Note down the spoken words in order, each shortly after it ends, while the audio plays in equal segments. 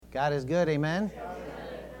God is good, amen?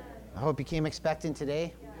 I hope you came expecting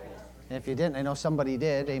today. And if you didn't, I know somebody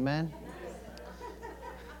did, amen?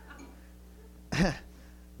 At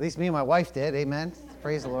least me and my wife did, amen?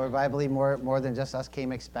 Praise the Lord. But I believe more than just us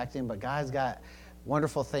came expecting. But God's got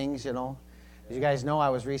wonderful things, you know. As you guys know, I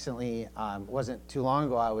was recently, wasn't too long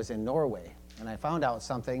ago, I was in Norway. And I found out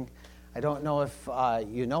something. I don't know if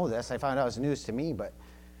you know this. I found out it was news to me, but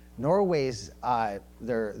Norway's,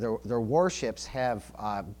 their warships have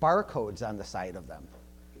barcodes on the side of them.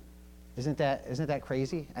 Isn't that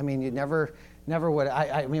crazy? I mean, you never would.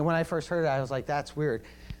 I mean, when I first heard it, I was like, that's weird.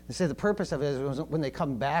 They said the purpose of it is when they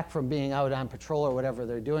come back from being out on patrol or whatever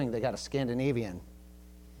they're doing, they got a Scandinavian.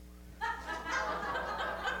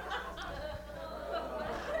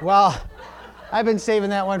 Well, I've been saving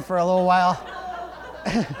that one for a little while.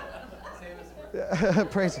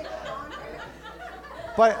 Praise.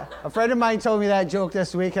 But a friend of mine told me that joke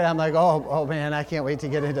this week, and I'm like, oh man, I can't wait to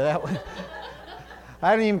get into that one.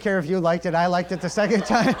 I don't even care if you liked it. I liked it the second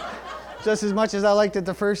time just as much as I liked it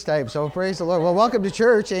the first time. So praise the Lord. Well, welcome to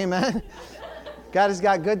church, amen. God has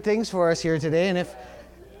got good things for us here today, and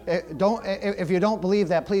if you don't believe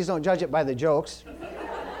that, please don't judge it by the jokes.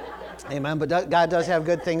 Amen. But God does have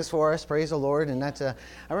good things for us. Praise the Lord. And I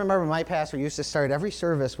remember my pastor used to start every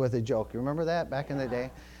service with a joke. You remember that back in the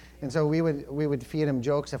day? And so we would feed him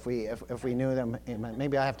jokes if we knew them.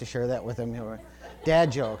 Maybe I have to share that with him. You know,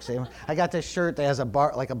 dad jokes. I got this shirt that has a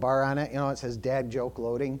bar on it. You know, it says "Dad Joke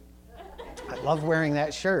Loading." I love wearing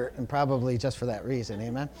that shirt, and probably just for that reason.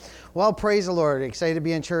 Amen. Well, praise the Lord. Excited to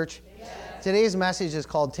be in church. Yes. Today's message is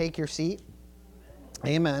called "Take Your Seat."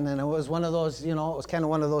 Amen. And it was one of those. You know, it was kind of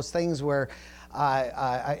one of those things where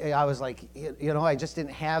I was like, you know, I just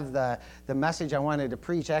didn't have the message I wanted to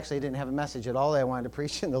preach. Actually, I didn't have a message at all that I wanted to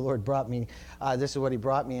preach, and the Lord brought me, this is what he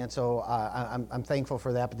brought me, and so I'm thankful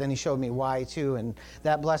for that. But then he showed me why, too, and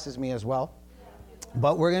that blesses me as well.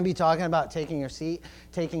 But we're going to be talking about taking your seat,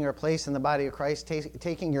 taking your place in the body of Christ,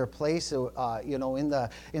 taking your place, you know, in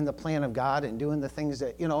the plan of God, and doing the things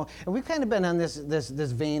that, you know. And we've kind of been on this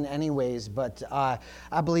vein, anyways. But I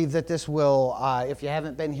believe that this will, if you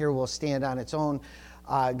haven't been here, will stand on its own.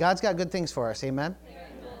 God's got good things for us. Amen.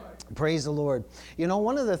 Praise the Lord. You know,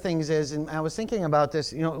 one of the things is, and I was thinking about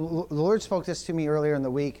this. You know, the Lord spoke this to me earlier in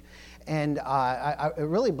the week, and it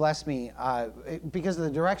really blessed me because of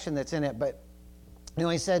the direction that's in it. But you know,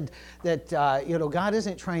 he said that, you know, God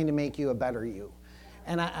isn't trying to make you a better you.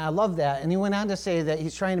 And I love that. And he went on to say that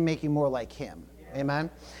he's trying to make you more like him. Amen.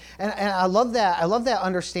 And I love that. I love that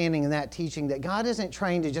understanding and that teaching that God isn't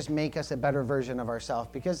trying to just make us a better version of ourselves.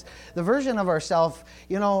 Because the version of ourselves,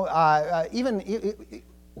 you know, even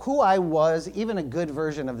who I was, even a good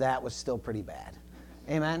version of that was still pretty bad.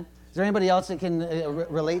 Amen. Is there anybody else that can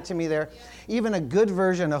relate to me there? Even a good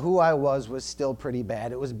version of who I was still pretty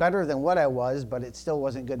bad. It was better than what I was, but it still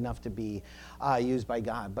wasn't good enough to be used by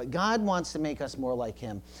God. But God wants to make us more like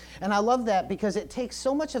him. And I love that because it takes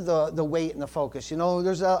so much of the weight and the focus. You know,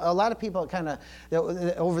 there's a lot of people kind of,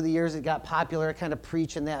 over the years, it got popular, kind of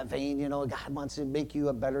preach in that vein. You know, God wants to make you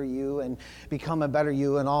a better you and become a better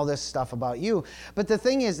you and all this stuff about you. But the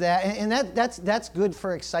thing is that's good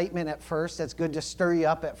for excitement at first. That's good to stir you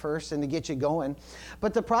up at first and to get you going.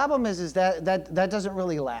 But the problem is that doesn't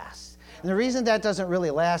really last. And the reason that doesn't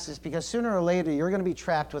really last is because sooner or later you're going to be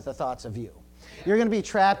trapped with the thoughts of you. You're going to be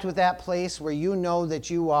trapped with that place where you know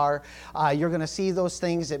that you are. You're going to see those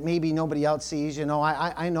things that maybe nobody else sees. You know,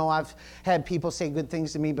 I know I've had people say good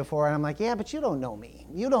things to me before, and I'm like, yeah, but you don't know me.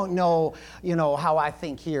 You don't know, you know, how I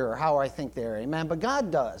think here or how I think there. Amen. But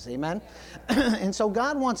God does. Amen. And so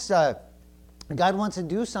God wants to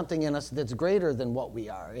do something in us that's greater than what we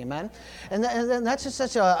are. Amen? And that's just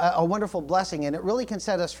such a wonderful blessing, and it really can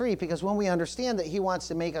set us free because when we understand that he wants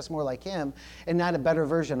to make us more like him and not a better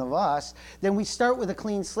version of us, then we start with a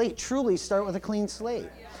clean slate, truly start with a clean slate.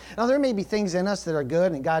 Now, there may be things in us that are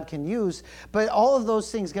good and God can use, but all of those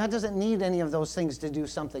things, God doesn't need any of those things to do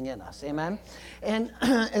something in us. Amen? And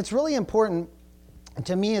it's really important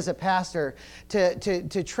to me as a pastor,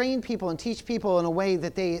 to train people and teach people in a way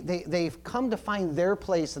that they've come to find their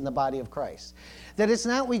place in the body of Christ. That it's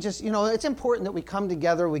not we just, you know, it's important that we come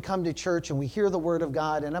together, we come to church and we hear the word of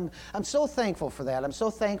God. And I'm so thankful for that. I'm so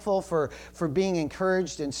thankful for being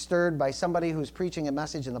encouraged and stirred by somebody who's preaching a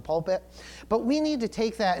message in the pulpit. But we need to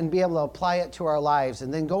take that and be able to apply it to our lives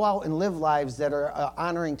and then go out and live lives that are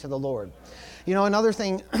honoring to the Lord. You know, another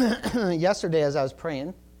thing, yesterday as I was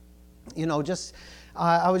praying, just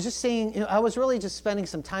I was just saying, I was really just spending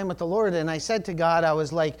some time with the Lord, and I said to God, I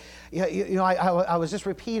was like, I was just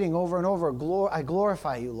repeating over and over, I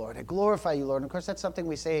glorify you, Lord. I glorify you, Lord. And of course, that's something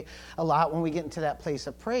we say a lot when we get into that place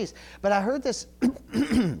of praise. But I heard this,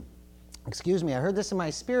 excuse me, I heard this in my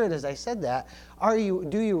spirit as I said that.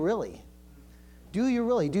 Do you really? Do you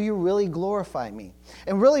really? Do you really glorify me?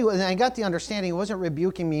 And really, when I got the understanding, he wasn't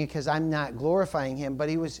rebuking me because I'm not glorifying him, but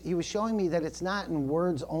he was showing me that it's not in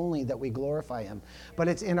words only that we glorify him, but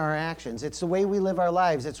it's in our actions. It's the way we live our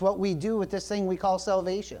lives. It's what we do with this thing we call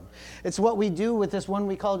salvation. It's what we do with this one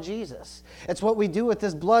we call Jesus. It's what we do with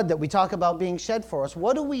this blood that we talk about being shed for us.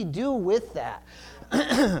 What do we do with that?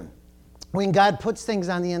 When God puts things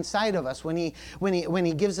on the inside of us, when he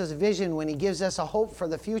gives us vision, when he gives us a hope for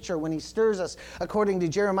the future, when he stirs us, according to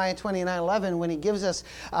Jeremiah 29:11, when he gives us,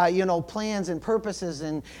 plans and purposes,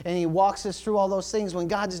 and he walks us through all those things, when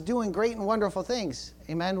God's doing great and wonderful things,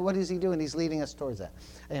 amen, what is he doing? He's leading us towards that.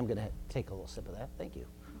 I am going to take a little sip of that. Thank you.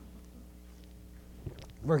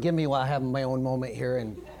 Forgive me while I have my own moment here.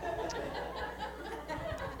 And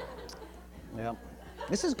yeah.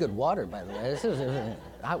 This is good water, by the way. This is,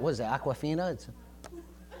 was it Aquafina?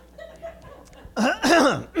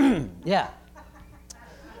 Yeah.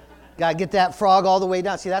 Got to get that frog all the way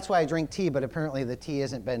down. See, that's why I drink tea, but apparently the tea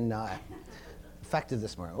hasn't been effective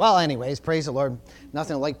this morning. Well, anyways, praise the Lord.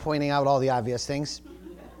 Nothing like pointing out all the obvious things.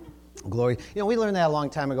 Glory. We learned that a long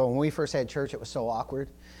time ago. When we first had church, it was so awkward.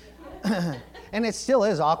 And it still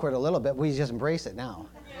is awkward a little bit. We just embrace it now.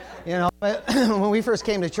 But when we first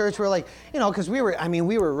came to church, we were like, because we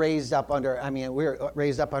were raised up under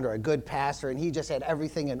a good pastor, and he just had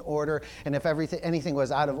everything in order. And if anything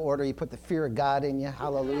was out of order, he put the fear of God in you.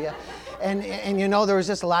 Hallelujah. And there was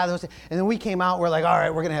just a lot of those. And then we came out, we're like, all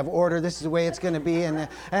right, we're going to have order. This is the way it's going to be. And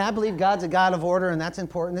I believe God's a God of order, and that's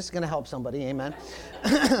important. This is going to help somebody. Amen.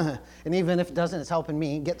 And even if it doesn't, it's helping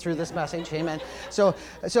me get through this message. Amen. So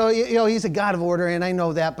he's a God of order, and I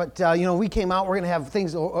know that. But we came out, we're going to have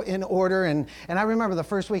things in order, and I remember the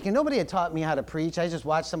first week, and nobody had taught me how to preach. I just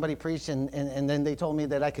watched somebody preach, and then they told me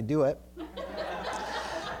that I could do it.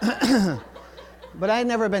 But I had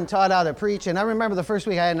never been taught how to preach, and I remember the first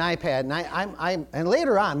week I had an iPad, and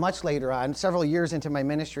later on, much later on, several years into my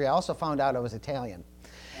ministry, I also found out I was Italian.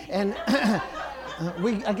 And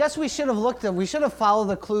I guess we should have followed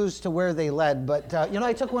the clues to where they led, but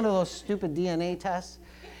I took one of those stupid DNA tests,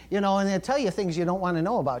 and they tell you things you don't want to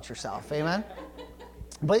know about yourself, amen?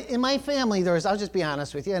 But in my family, I'll just be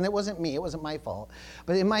honest with you, and it wasn't me, it wasn't my fault,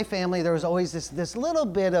 but in my family, there was always this little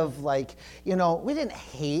bit of like, we didn't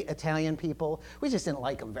hate Italian people, we just didn't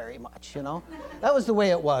like them very much, That was the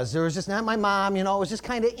way it was. There was just not my mom, it was just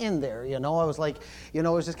kind of in there, I was like, it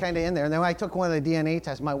was just kind of in there. And then I took one of the DNA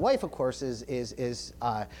tests. My wife, of course, is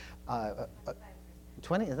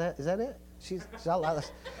 20, is that it? She's a lot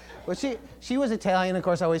less. Well, she was Italian. Of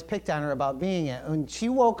course, I always picked on her about being it. And she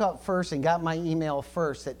woke up first and got my email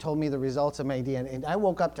first that told me the results of my DNA. And I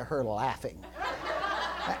woke up to her laughing.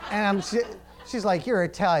 And she's like, "You're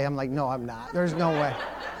Italian." I'm like, "No, I'm not. There's no way.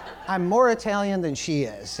 I'm more Italian than she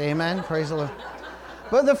is." Amen. Praise the Lord.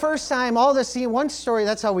 But the first time, one story,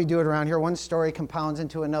 that's how we do it around here. One story compounds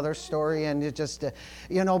into another story, and it just,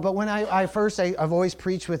 but when I've always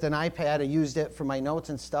preached with an iPad. I used it for my notes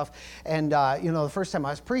and stuff. And, the first time I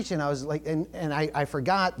was preaching, I was like, and I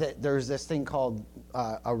forgot that there's this thing called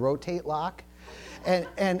a rotate lock.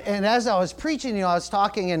 And as I was preaching, I was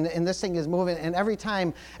talking, and this thing is moving, and every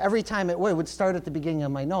time it would start at the beginning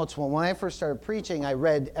of my notes. Well, when I first started preaching, I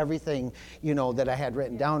read everything, that I had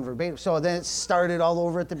written down verbatim. So then it started all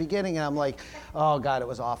over at the beginning, and I'm like, oh God, it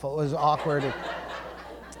was awful. It was awkward.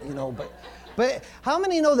 But how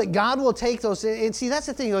many know that God will take those? And see, that's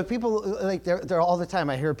the thing. People, like, they're all the time,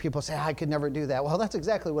 I hear people say, I could never do that. Well, that's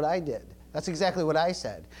exactly what I did. That's exactly what I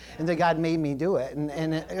said. And that God made me do it.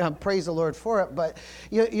 And praise the Lord for it. But,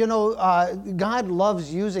 God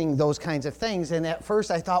loves using those kinds of things. And at first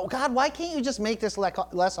I thought, well, God, why can't you just make this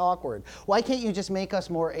less awkward? Why can't you just make us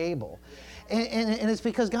more able? And it's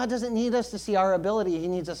because God doesn't need us to see our ability. He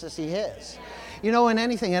needs us to see His. In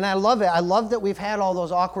anything. And I love it. I love that we've had all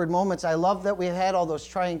those awkward moments. I love that we've had all those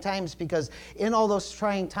trying times, because in all those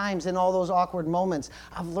trying times, in all those awkward moments,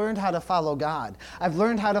 I've learned how to follow God. I've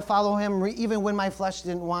learned how to follow Him even when my flesh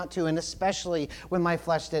didn't want to, and especially when my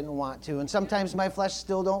flesh didn't want to. And sometimes my flesh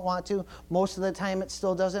still don't want to. Most of the time it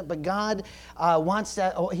still doesn't. But God wants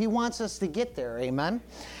that. He wants us to get there. Amen?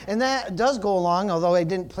 And that does go along, although I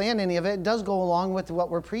didn't plan any of it, it does go along with what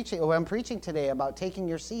I'm preaching today about taking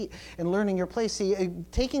your seat and learning your place. See,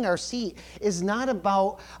 taking our seat is not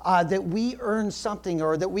about that we earn something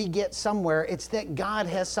or that we get somewhere. It's that God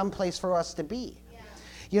has some place for us to be.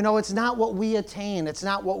 You know, it's not what we attain. It's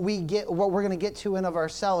not what we get, what we're going to get to in of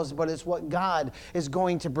ourselves, but it's what God is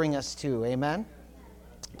going to bring us to. Amen?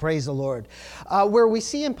 Praise the Lord. Where we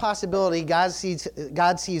see impossibility, God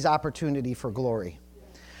sees opportunity for glory.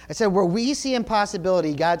 I said, where we see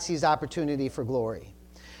impossibility, God sees opportunity for glory.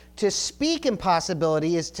 To speak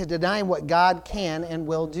impossibility is to deny what God can and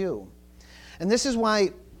will do. And this is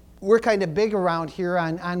why we're kind of big around here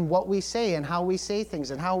on what we say and how we say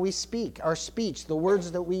things and how we speak, our speech, the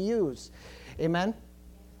words that we use. Amen?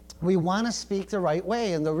 We want to speak the right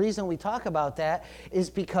way. And the reason we talk about that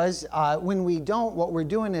is because when we don't, what we're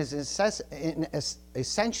doing is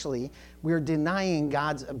essentially we're denying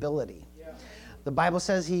God's ability. The Bible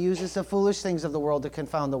says he uses the foolish things of the world to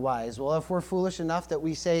confound the wise. Well, if we're foolish enough that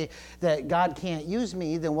we say that God can't use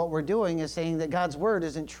me, then what we're doing is saying that God's word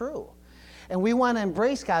isn't true. And we want to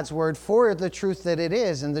embrace God's word for the truth that it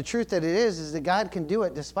is. And the truth that it is that God can do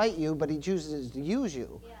it despite you, but he chooses to use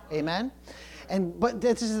you. Yeah. Amen? But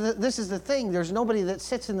this is the thing. There's nobody that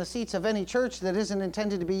sits in the seats of any church that isn't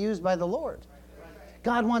intended to be used by the Lord.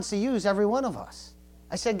 God wants to use every one of us.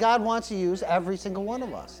 I said God wants to use every single one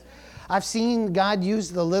of us. I've seen God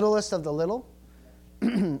use the littlest of the little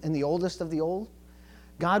and the oldest of the old.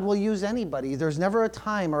 God will use anybody. There's never a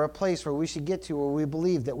time or a place where we should get to where we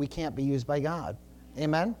believe that we can't be used by God.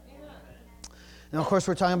 Amen? Now, of course,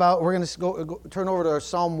 we're going to go turn over to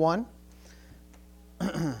Psalm 1.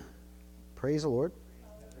 Praise the Lord.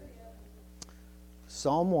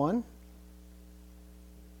 Psalm 1.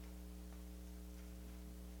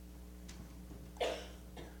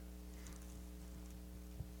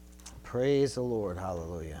 Praise the Lord.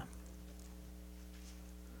 Hallelujah.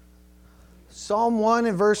 Psalm 1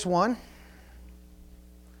 and verse 1.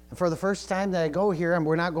 And for the first time that I go here, and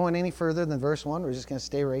we're not going any further than verse 1. We're just going to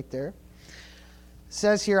stay right there. It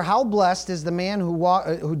says here, how blessed is the man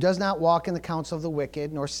who does not walk in the counsel of the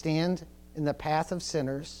wicked, nor stand in the path of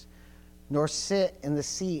sinners, nor sit in the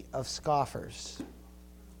seat of scoffers.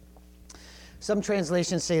 Some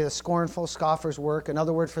translations say the scornful, scoffer's work.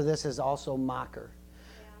 Another word for this is also mocker.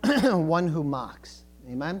 One who mocks.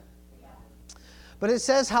 Amen? But it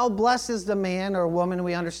says, how blessed is the man or woman.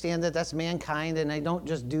 We understand that that's mankind, and I don't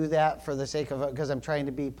just do that for the sake of it because I'm trying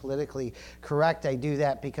to be politically correct. I do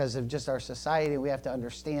that because of just our society. We have to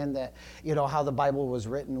understand that, you know, how the Bible was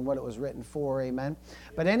written and what it was written for. Amen?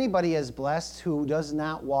 But anybody is blessed who does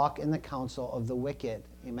not walk in the counsel of the wicked.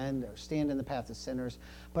 Amen? Or stand in the path of sinners,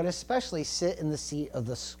 but especially sit in the seat of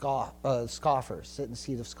the scoffers. Sit in the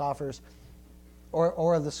seat of scoffers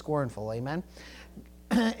or of the scornful. Amen?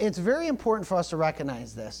 It's very important for us to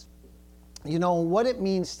recognize this. You know, what it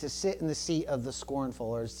means to sit in the seat of the scornful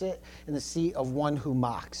or sit in the seat of one who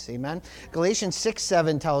mocks. Amen? Galatians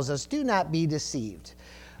 6:7 tells us, do not be deceived.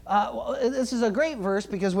 This is a great verse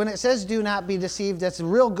because when it says do not be deceived, that's a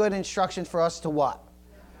real good instruction for us to what?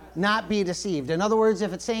 Not be deceived. In other words,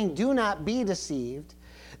 if it's saying do not be deceived,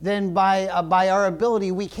 then by our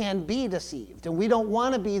ability we can be deceived. And we don't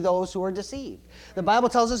want to be those who are deceived. The Bible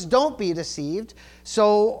tells us don't be deceived.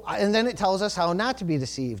 And then it tells us how not to be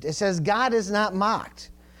deceived. It says God is not mocked.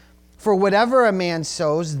 For whatever a man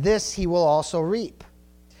sows, this he will also reap.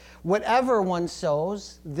 Whatever one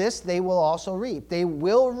sows, this they will also reap. They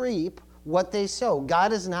will reap what they sow.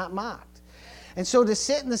 God is not mocked. And so to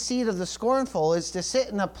sit in the seat of the scornful is to sit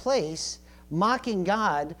in a place mocking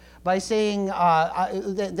God by saying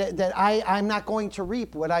that I'm not going to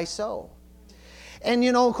reap what I sow. And,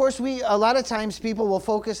 you know, of course, a lot of times people will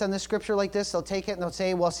focus on this scripture like this. They'll take it and they'll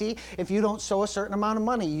say, well, see, if you don't sow a certain amount of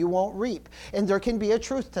money, you won't reap. And there can be a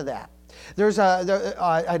truth to that.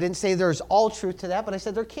 I didn't say there's all truth to that, but I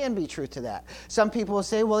said there can be truth to that. Some people will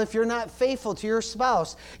say, well, if you're not faithful to your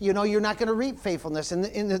spouse, you know, you're not going to reap faithfulness. And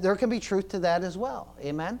there can be truth to that as well.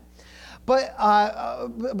 Amen?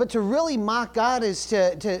 But to really mock God is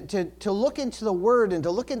to look into the Word and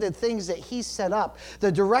to look into things that He's set up,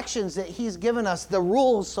 the directions that He's given us, the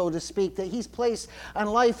rules, so to speak, that He's placed on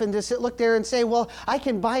life, and to look there and say, well, I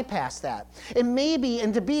can bypass that. And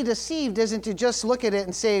to be deceived isn't to just look at it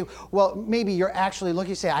and say, well, maybe you're actually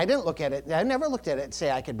looking, say, I didn't look at it. I never looked at it and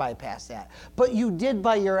say I could bypass that. But you did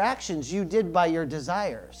by your actions. You did by your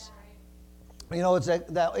desires. You know, it's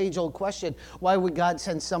that age-old question, why would God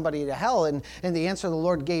send somebody to hell? And the answer the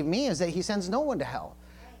Lord gave me is that He sends no one to hell.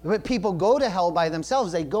 But people go to hell by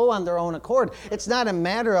themselves. They go on their own accord. It's not a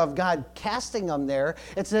matter of God casting them there.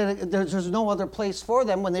 It's that there's no other place for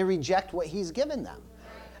them when they reject what He's given them.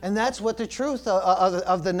 And that's what the truth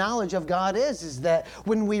of the knowledge of God is that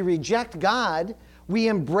when we reject God, We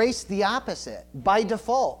embrace the opposite by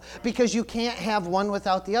default because you can't have one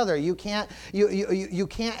without the other. You can't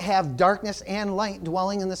have darkness and light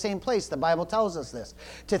dwelling in the same place. The Bible tells us this.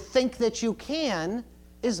 To think that you can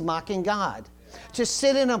is mocking God. To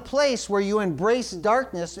sit in a place where you embrace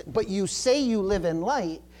darkness but you say you live in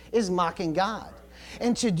light is mocking God.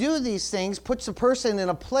 And to do these things puts a person in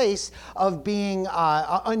a place of being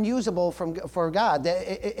unusable for God.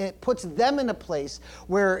 It puts them in a place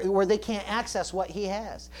where they can't access what he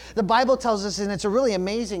has. The Bible tells us, and it's a really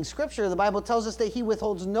amazing scripture, the Bible tells us that he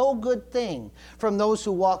withholds no good thing from those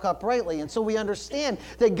who walk uprightly. And so we understand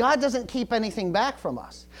that God doesn't keep anything back from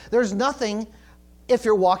us. There's nothing if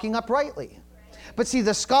you're walking uprightly. But see,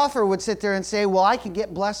 the scoffer would sit there and say, well, I could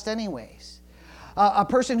get blessed anyways. A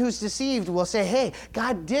person who's deceived will say, hey,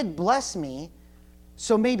 God did bless me,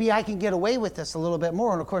 so maybe I can get away with this a little bit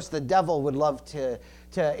more. And of course, the devil would love to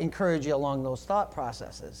encourage you along those thought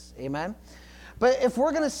processes. Amen? But if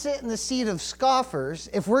we're going to sit in the seat of scoffers,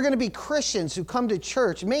 if we're going to be Christians who come to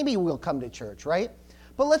church, maybe we'll come to church, right?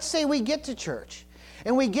 But let's say we get to church.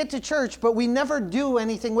 And we get to church, but we never do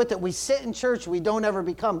anything with it. We sit in church. We don't ever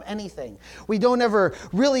become anything. We don't ever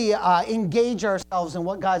really engage ourselves in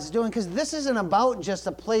what God's doing, because this isn't about just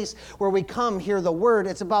a place where we come, hear the word.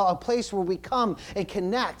 It's about a place where we come and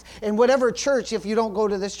connect. And whatever church, if you don't go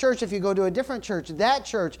to this church, if you go to a different church, that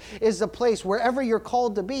church is the place wherever you're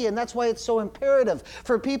called to be. And that's why it's so imperative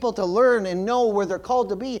for people to learn and know where they're called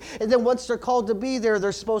to be. And then once they're called to be there,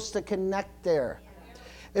 they're supposed to connect there.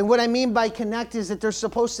 And what I mean by connect is that they're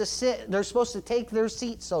supposed to sit, they're supposed to take their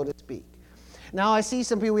seat, so to speak. Now I see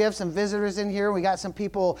some people, we have some visitors in here, we got some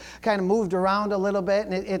people kind of moved around a little bit,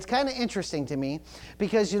 and it's kind of interesting to me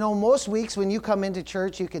because, you know, most weeks when you come into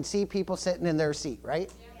church, you can see people sitting in their seat, right?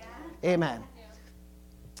 Yeah. Amen.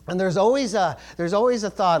 And there's always a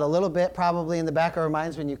thought a little bit probably in the back of our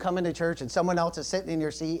minds when you come into church and someone else is sitting in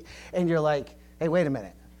your seat and you're like, hey, wait a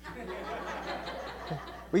minute.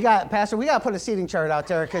 Pastor, we got to put a seating chart out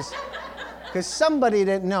there because somebody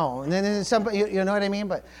didn't know. And then somebody, you know what I mean?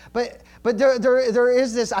 But there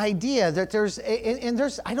is this idea that there's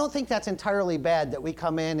I don't think that's entirely bad that we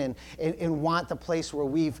come in and want the place where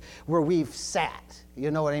we've sat.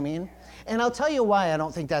 You know what I mean? And I'll tell you why I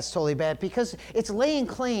don't think that's totally bad, because it's laying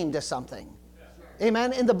claim to something.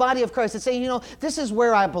 Amen? In the body of Christ, it's saying, you know, this is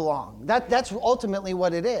where I belong. That's ultimately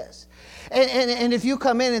what it is. And if you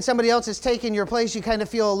come in and somebody else is taking your place, you kind of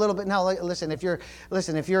feel a little bit. Now, listen, if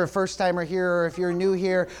you're a first timer here, or if you're new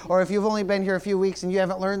here, or if you've only been here a few weeks and you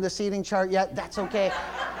haven't learned the seating chart yet, that's okay.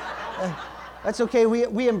 That's okay.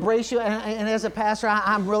 We embrace you. And as a pastor,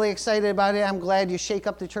 I'm really excited about it. I'm glad you shake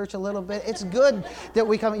up the church a little bit. It's good that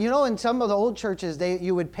we come. You know, in some of the old churches,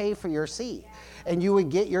 you would pay for your seat. And you would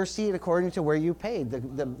get your seat according to where you paid.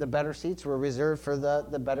 The better seats were reserved for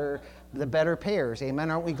the better payers. Amen.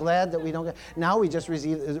 Aren't we glad that we don't get? Now we just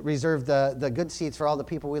reserve the good seats for all the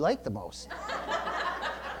people we like the most.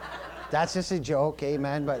 That's just a joke.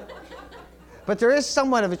 Amen. But there is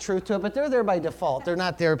somewhat of a truth to it. But they're there by default. They're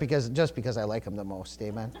not there just because I like them the most.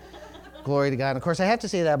 Amen. Glory to God. And of course, I have to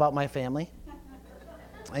say that about my family.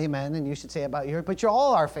 Amen. And you should say about yours. But you're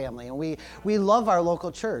all our family, and we love our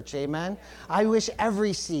local church. Amen. I wish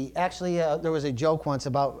every seat. Actually, there was a joke once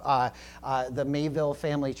about the Mayville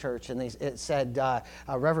Family Church, and it said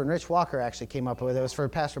Reverend Rich Walker actually came up with it. It was for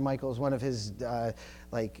Pastor Michael's, one of his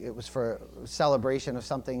it was for a celebration of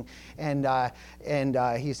something, and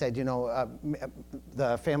he said, you know,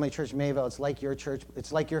 the Family Church Mayville, it's like your church,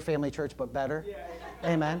 it's like your family church, but better. Yeah.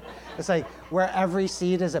 Amen. It's like where every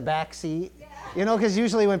seat is a back seat. You know, because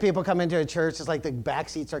usually when people come into a church, it's like the back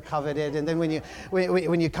seats are coveted, and then when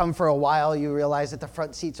you come for a while, you realize that the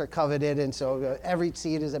front seats are coveted, and so every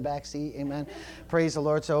seat is a back seat. Amen. Praise the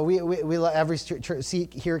Lord. So we love every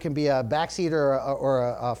seat here can be a back seat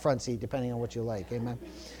or a front seat, depending on what you like. Amen.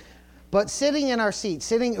 But sitting in our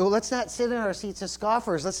seats, let's not sit in our seats as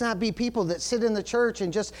scoffers. Let's not be people that sit in the church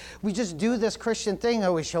and we just do this Christian thing.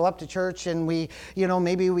 We show up to church and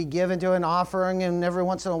maybe we give into an offering, and every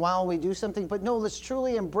once in a while we do something. But no, let's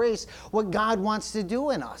truly embrace what God wants to do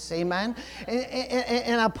in us. Amen.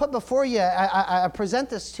 And I put before you, I present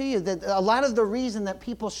this to you, that a lot of the reason that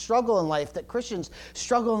people struggle in life, that Christians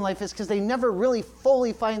struggle in life, is because they never really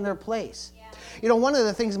fully find their place. You know, one of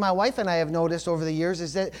the things my wife and I have noticed over the years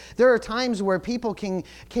is that there are times where people can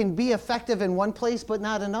be effective in one place but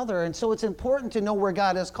not another. And so it's important to know where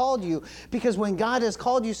God has called you, because when God has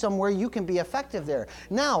called you somewhere, you can be effective there.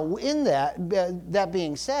 Now, in that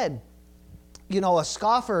being said, you know, a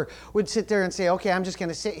scoffer would sit there and say, okay, I'm just going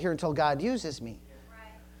to sit here until God uses me.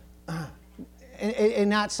 Right. And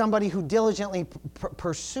not somebody who diligently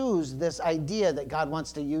pursues this idea that God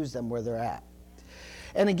wants to use them where they're at.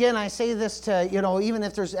 And again, I say this to, even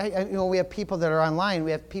if there's, we have people that are online.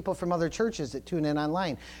 We have people from other churches that tune in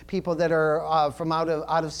online. People that are from out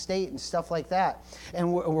of state and stuff like that.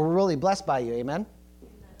 And we're really blessed by you. Amen?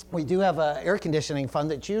 We do have an air conditioning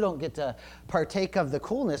fund that you don't get to partake of the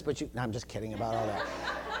coolness, but no, I'm just kidding about all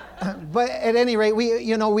that. But at any rate,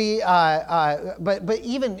 but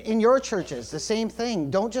even in your churches, the same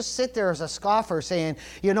thing. Don't just sit there as a scoffer saying,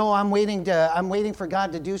 I'm waiting for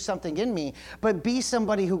God to do something in me. But be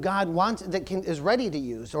somebody who God wants, is ready to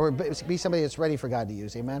use, or be somebody that's ready for God to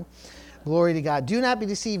use. Amen. Glory to God. Do not be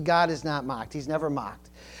deceived. God is not mocked. He's never mocked.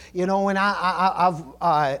 When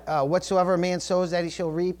whatsoever a man sows, that he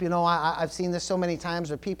shall reap. I've seen this so many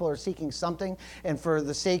times where people are seeking something, and for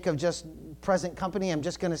the sake of just present company, I'm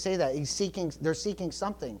just going to say that they're seeking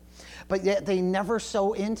something, but yet they never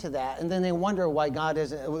sow into that, and then they wonder why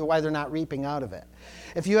they're not reaping out of it.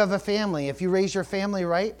 If you have a family, if you raise your family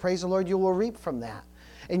right, praise the Lord, you will reap from that.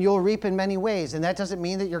 And you'll reap in many ways. And that doesn't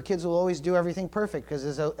mean that your kids will always do everything perfect,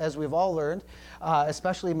 because as we've all learned,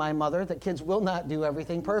 especially my mother, that kids will not do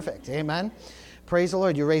everything perfect. Amen? Praise the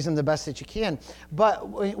Lord. You raise them the best that you can. But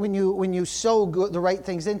when you sow the right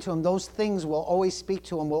things into them, those things will always speak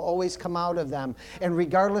to them, will always come out of them. And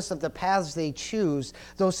regardless of the paths they choose,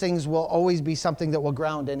 those things will always be something that will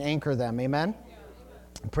ground and anchor them. Amen?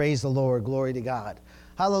 Praise the Lord. Glory to God.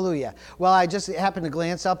 Hallelujah. Well, I just happened to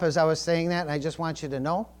glance up as I was saying that, and I just want you to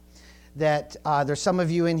know that there's some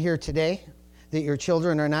of you in here today that your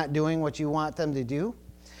children are not doing what you want them to do.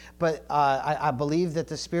 But I believe that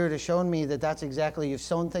the Spirit has shown me that that's exactly, you've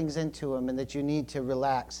sown things into them, and that you need to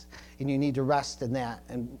relax and you need to rest in that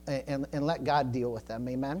and let God deal with them.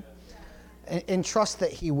 Amen? And trust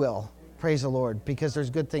that He will. Praise the Lord, because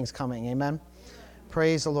there's good things coming. Amen?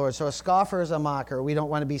 Praise the Lord. So a scoffer is a mocker. We don't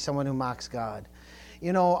want to be someone who mocks God.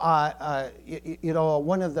 One of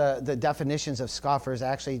the definitions of scoffer is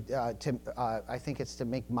actually I think it's to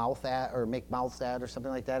make mouth at or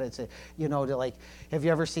something like that. It's to like, have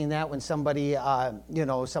you ever seen that when somebody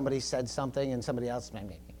somebody said something and somebody else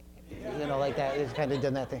like that, it's kind of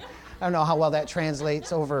done that thing. I don't know how well that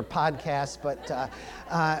translates over podcasts, but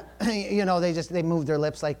they move their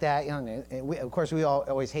lips like that. Of course, we all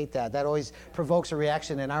always hate that. That always provokes a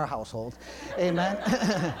reaction in our household. Amen.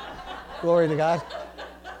 Glory to God.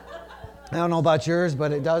 I don't know about yours,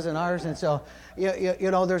 but it does in ours. And so,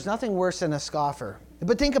 there's nothing worse than a scoffer.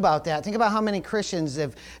 But think about that. Think about how many Christians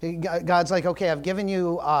God's like, okay, I've given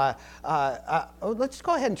you, let's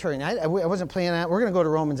go ahead and turn. I wasn't planning that. We're going to go to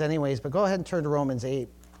Romans anyways, but go ahead and turn to Romans 8.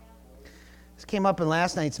 This came up in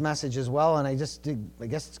last night's message as well, and I guess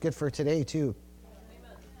it's good for today too.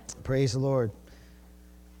 Amen. Praise the Lord.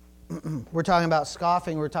 We're talking about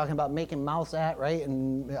scoffing. We're talking about making mouths at, right?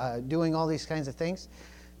 And doing all these kinds of things.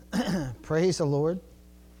 Praise the Lord.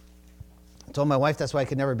 I told my wife that's why I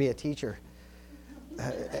could never be a teacher.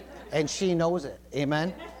 And she knows it.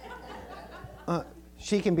 Amen?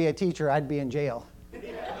 She can be a teacher. I'd be in jail.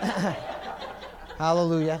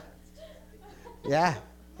 Hallelujah. Yeah,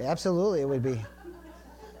 absolutely it would be.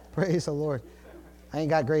 Praise the Lord. I ain't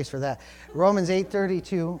got grace for that. Romans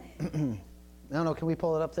 8:32. I don't know, can we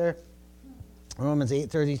pull it up there? Romans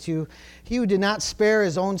 8:32. He who did not spare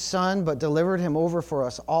his own son, but delivered him over for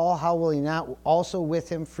us all, how will he not also with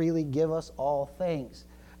him freely give us all things?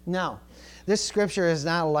 Now, this scripture is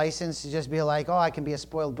not a license to just be like, I can be a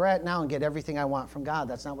spoiled brat now and get everything I want from God.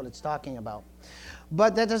 That's not what it's talking about.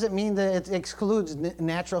 But that doesn't mean that it excludes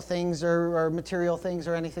natural things or material things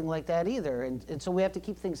or anything like that either. And so we have to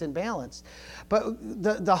keep things in balance. But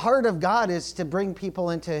the heart of God is to bring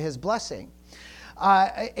people into His blessing.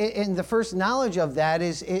 And the first knowledge of that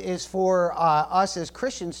is for us as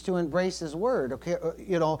Christians to embrace His Word. Okay,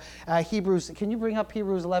 Hebrews. Can you bring up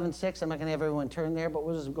Hebrews 11:6? I'm not going to have everyone turn there, but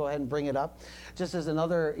we'll just go ahead and bring it up, just as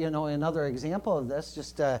another example of this,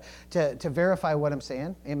 just to verify what I'm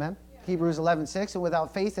saying. Amen. Hebrews 11:6, and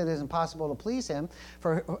without faith it is impossible to please Him.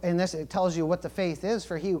 And this, it tells you what the faith is.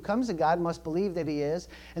 For he who comes to God must believe that He is,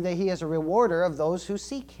 and that He is a rewarder of those who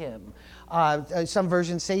seek Him. Some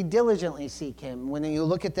versions say diligently seek Him. When you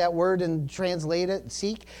look at that word and translate it,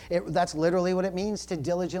 seek, that's literally what it means to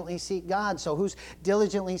diligently seek God. So who's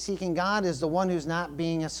diligently seeking God is the one who's not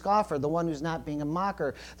being a scoffer, the one who's not being a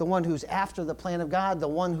mocker, the one who's after the plan of God, the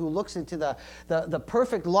one who looks into the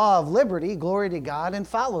perfect law of liberty, glory to God, and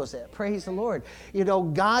follows it. Praise the Lord.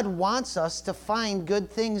 God wants us to find good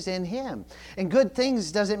things in Him. And good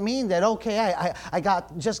things doesn't mean that, okay, I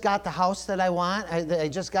just got the house that I want, I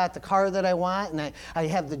just got the car that that I want, and I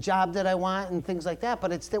have the job that I want, and things like that.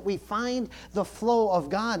 But it's that we find the flow of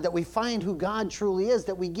God, that we find who God truly is,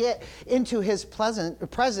 that we get into his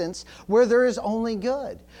presence where there is only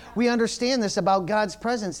good. We understand this about God's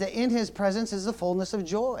presence, that in his presence is the fullness of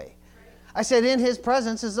joy. I said in his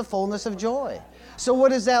presence is the fullness of joy. So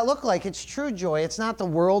what does that look like? It's true joy. It's not the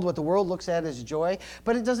world, what the world looks at as joy,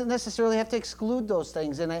 but it doesn't necessarily have to exclude those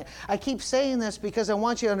things. And I keep saying this because I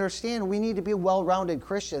want you to understand we need to be well-rounded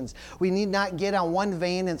Christians. We need not get on one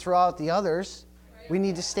vein and throw out the others. We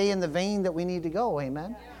need to stay in the vein that we need to go.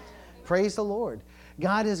 Amen? Praise the Lord.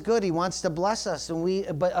 God is good. He wants to bless us.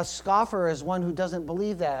 But a scoffer is one who doesn't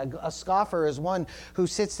believe that. A scoffer is one who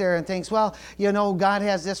sits there and thinks, well, God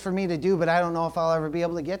has this for me to do, but I don't know if I'll ever be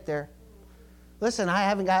able to get there. Listen,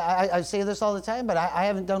 I say this all the time, but I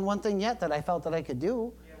haven't done one thing yet that I felt that I could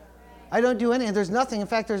do. I don't do anything. There's nothing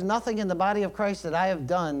in the body of Christ that I have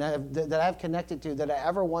done, that I've connected to, that I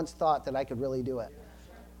ever once thought that I could really do it.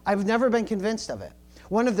 I've never been convinced of it.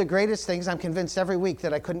 One of the greatest things, I'm convinced every week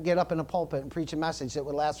that I couldn't get up in a pulpit and preach a message that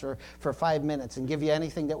would last for 5 minutes and give you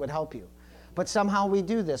anything that would help you. But somehow we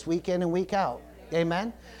do this week in and week out.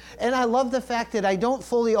 Amen? And I love the fact that I don't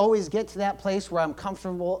fully always get to that place where I'm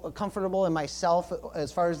comfortable in myself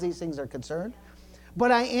as far as these things are concerned.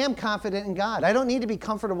 But I am confident in God. I don't need to be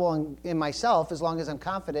comfortable in myself as long as I'm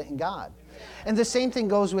confident in God. And the same thing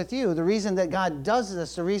goes with you. The reason that God does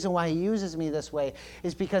this, the reason why he uses me this way,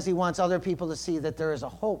 is because he wants other people to see that there is a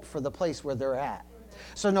hope for the place where they're at.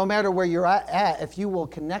 So no matter where you're at, if you will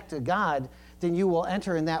connect to God, then you will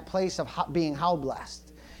enter in that place of being how blessed.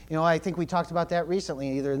 I think we talked about that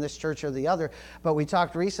recently, either in this church or the other, but we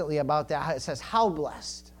talked recently about that. It says, how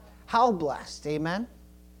blessed? How blessed? Amen?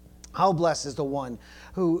 How blessed is the one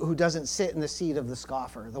who doesn't sit in the seat of the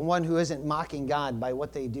scoffer, the one who isn't mocking God by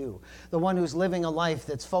what they do, the one who's living a life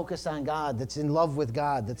that's focused on God, that's in love with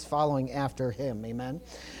God, that's following after him. Amen?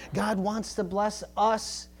 God wants to bless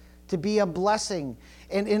us to be a blessing.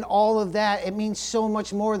 And in all of that, it means so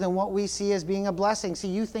much more than what we see as being a blessing. See,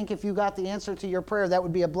 you think if you got the answer to your prayer, that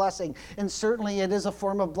would be a blessing. And certainly it is a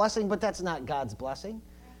form of blessing, but that's not God's blessing.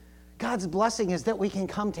 God's blessing is that we can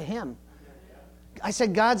come to him. I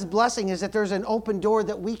said God's blessing is that there's an open door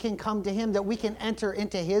that we can come to him, that we can enter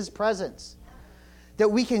into his presence, that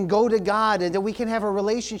we can go to God and that we can have a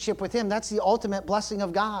relationship with him. That's the ultimate blessing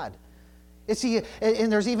of God.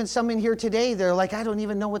 And there's even some in here today, they're like, I don't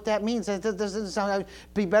even know what that means. That doesn't sound. It'd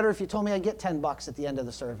be better if you told me I'd get $10 at the end of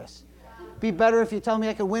the service. Be better if you tell me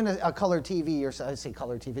I could win a color TV or I say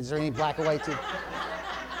color TV. Is there any black and white TV?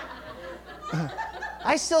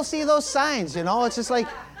 I still see those signs, It's just like,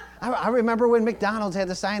 I remember when McDonald's had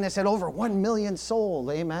the sign that said over 1 million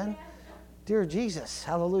sold. Amen. Dear Jesus,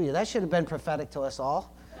 hallelujah. That should have been prophetic to us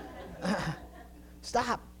all.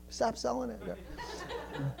 Stop selling it.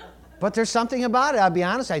 But there's something about it. I'll be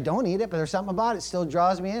honest, I don't eat it, but there's something about it. It still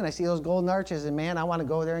draws me in. I see those golden arches, and man, I want to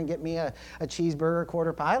go there and get me a cheeseburger,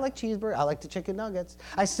 quarter pie. I like cheeseburger. I like the chicken nuggets.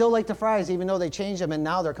 I still like the fries, even though they changed them, and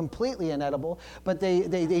now they're completely inedible. But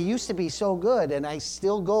they used to be so good, and I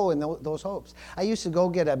still go in those hopes. I used to go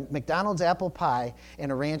get a McDonald's apple pie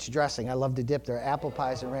and a ranch dressing. I love to dip their apple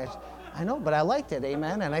pies and ranch. I know, but I liked it,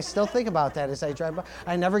 amen? And I still think about that as I drive by.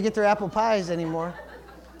 I never get their apple pies anymore.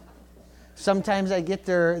 Sometimes I get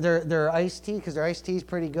their iced tea because their iced tea is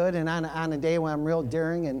pretty good. And on a day when I'm real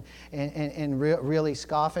daring and really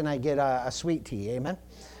scoffing, I get a sweet tea. Amen?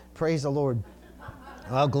 Praise the Lord.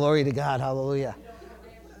 Well, glory to God. Hallelujah.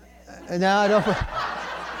 No, I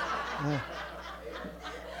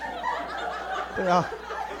don't.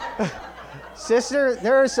 Sister,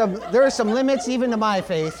 there are some limits even to my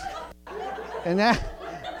faith. And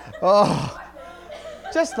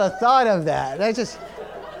just the thought of that.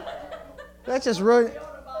 That just ruined.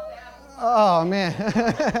 Oh man,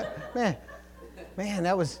 man,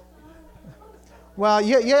 that was. Well,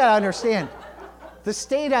 you gotta understand, the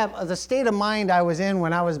state of mind I was in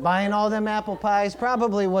when I was buying all them apple pies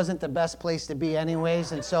probably wasn't the best place to be,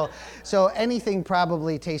 anyways, and so anything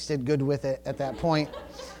probably tasted good with it at that point.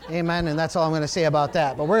 Amen. And that's all I'm going to say about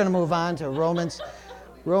that. But we're going to move on to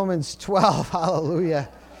Romans 12. Hallelujah.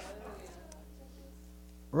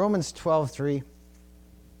 Romans 12:3.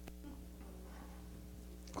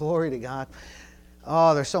 Glory to God.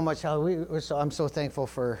 Oh, there's so much. I'm so thankful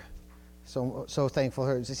for, so thankful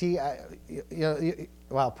for her. See,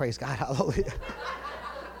 wow, praise God, hallelujah.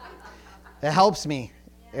 It helps me,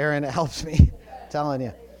 Aaron. It helps me. I'm telling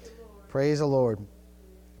you, praise the Lord.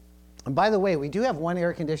 And by the way, we do have one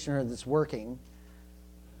air conditioner that's working,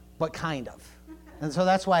 but kind of. And so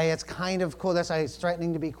that's why it's kind of cool. That's why it's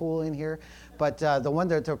threatening to be cool in here. But the one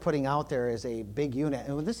that they're putting out there is a big unit.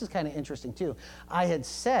 And this is kind of interesting, too. I had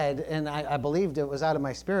said, and I believed it was out of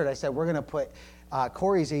my spirit, I said, we're going to put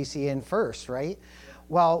Corey's AC in first, right?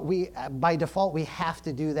 Well, by default, we have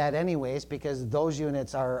to do that anyways because those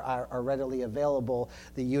units are readily available.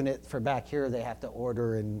 The unit for back here, they have to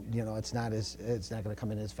order, and it's not going to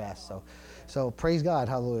come in as fast. So praise God,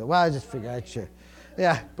 hallelujah. Well, I just figured I should.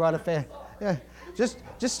 Yeah, brought a fan. Yeah, just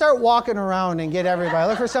start walking around and get everybody.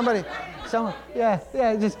 Look for someone. Yeah,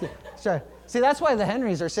 just try. See, that's why the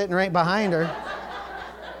Henrys are sitting right behind her.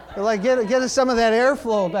 They're like, get us some of that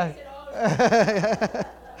airflow back.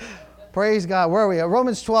 Praise God. Where are we?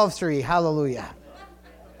 Romans 12:3. Hallelujah.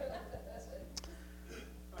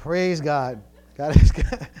 Praise God. God is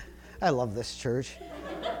good. I love this church.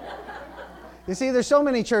 You see, there's so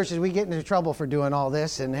many churches we get into trouble for doing all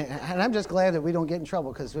this, and I'm just glad that we don't get in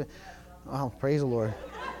trouble because, praise the Lord.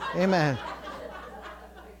 Amen.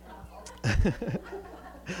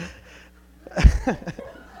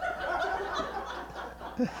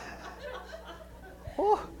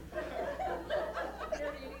 Oh.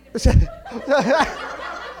 I'm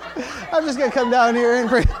just going to come down here and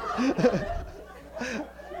pray.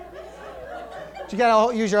 You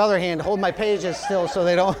got to use your other hand. Hold my pages still so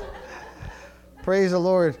they don't. Praise the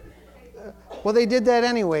Lord. Well, they did that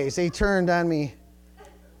anyways. They turned on me.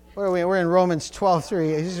 Where are we? We're in Romans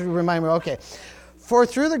 12:3. Just remind me. Okay. For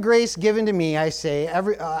through the grace given to me, I say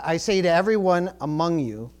to everyone among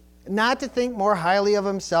you, not to think more highly of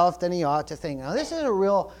himself than he ought to think. Now, this is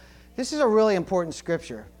a really important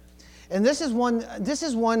scripture. And this is one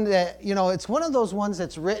that, it's one of those ones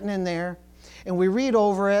that's written in there, and we read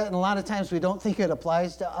over it, and a lot of times we don't think it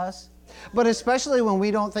applies to us. But especially when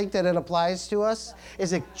we don't think that it applies to us,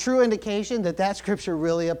 is a true indication that scripture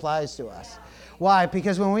really applies to us. Why?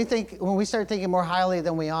 Because when we start thinking more highly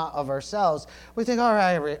than we ought of ourselves, we think, all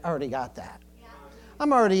right, I already got that.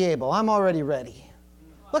 I'm already able. I'm already ready.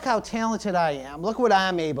 Look how talented I am. Look what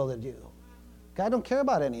I'm able to do. God don't care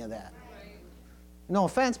about any of that. No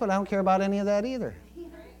offense, but I don't care about any of that either.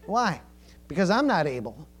 Why? Because I'm not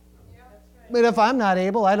able. But if I'm not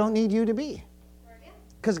able, I don't need you to be.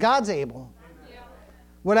 Because God's able.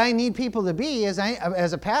 What I need people to be is,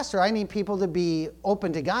 as a pastor, I need people to be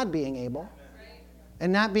open to God being able.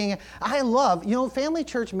 And not being, I love, Family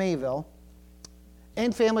Church Mayville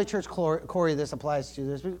and Family Church Corey, this applies to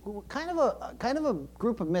this, kind of a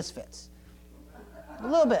group of misfits. A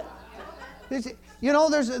little bit. There's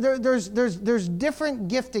different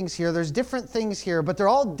giftings here. There's different things here, but they're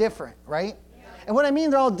all different, right? Yeah. And what I mean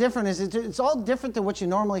they're all different is it's all different than what you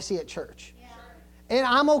normally see at church. Yeah. And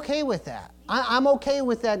I'm okay with that. I'm okay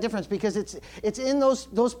with that difference because it's in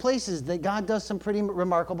those places that God does some pretty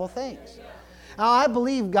remarkable things. Yeah. Now, I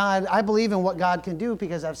believe in what God can do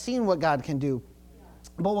because I've seen what God can do.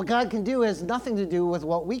 But what God can do has nothing to do with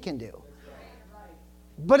what we can do.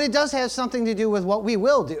 But it does have something to do with what we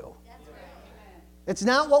will do. It's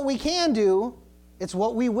not what we can do, it's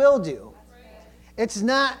what we will do. It's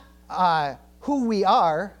not who we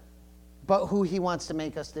are, but who he wants to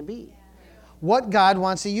make us to be. What God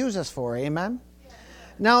wants to use us for, amen?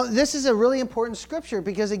 Now, this is a really important scripture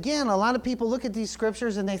because, again, a lot of people look at these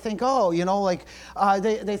scriptures and they think,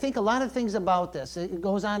 they think a lot of things about this. It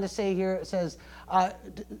goes on to say here, it says,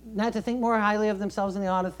 not to think more highly of themselves than they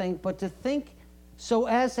ought to think, but to think so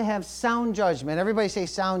as to have sound judgment. Everybody say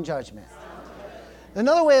sound judgment.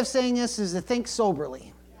 Another way of saying this is to think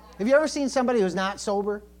soberly. Have you ever seen somebody who's not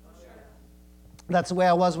sober? That's the way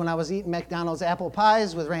I was when I was eating McDonald's apple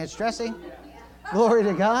pies with ranch dressing. Glory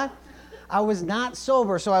to God. I was not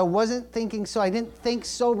sober, so I wasn't thinking, so I didn't think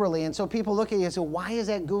soberly. And so people look at you and say, why is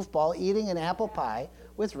that goofball eating an apple pie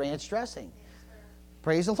with ranch dressing?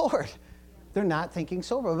 Praise the Lord. They're not thinking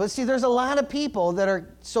sober. But see, there's a lot of people that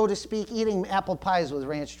are, so to speak, eating apple pies with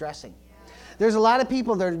ranch dressing. There's a lot of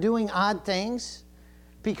people that are doing odd things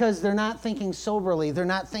because they're not thinking soberly. They're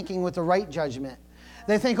not thinking with the right judgment.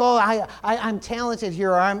 They think, I'm talented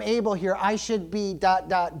here, or I'm able here. I should be ... But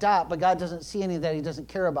God doesn't see any of that. He doesn't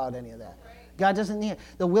care about any of that. God doesn't need it.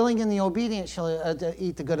 The willing and the obedient shall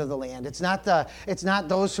eat the good of the land. It's not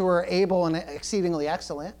those who are able and exceedingly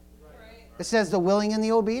excellent. It says the willing and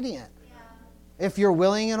the obedient. If you're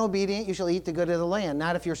willing and obedient, you shall eat the good of the land.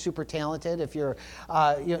 Not if you're super talented, if you're,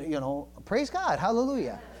 praise God,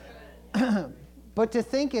 hallelujah. But to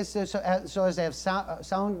think is so as to have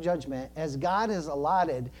sound judgment, as God has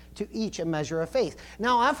allotted to each a measure of faith.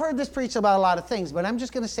 Now, I've heard this preached about a lot of things, but I'm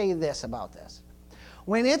just going to say this about this.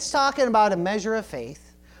 When it's talking about a measure of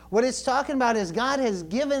faith, what it's talking about is God has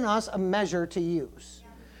given us a measure to use.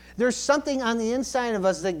 There's something on the inside of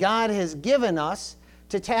us that God has given us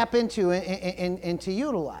to tap into and to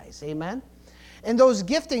utilize. Amen? And those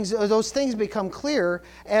giftings, those things become clear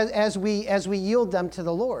as we yield them to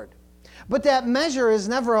the Lord. But that measure is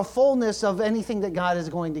never a fullness of anything that God is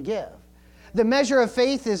going to give. The measure of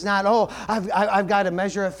faith is not, I've got a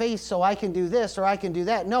measure of faith so I can do this or I can do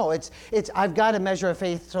that. No, it's I've got a measure of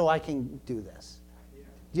faith so I can do this.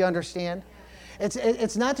 Do you understand?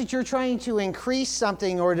 It's not that you're trying to increase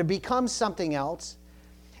something or to become something else.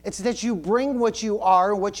 It's that you bring what you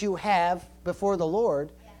are, what you have before the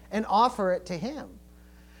Lord and offer it to Him.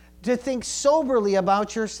 To think soberly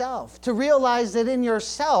about yourself. To realize that in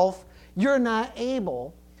yourself, you're not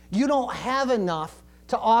able, you don't have enough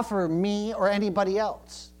to offer me or anybody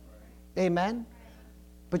else. Amen?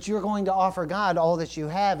 But you're going to offer God all that you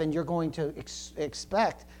have, and you're going to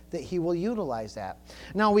expect that He will utilize that.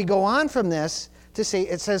 Now we go on from this to say,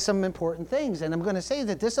 it says some important things, and I'm going to say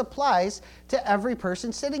that this applies to every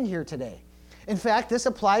person sitting here today. In fact, this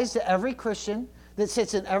applies to every Christian that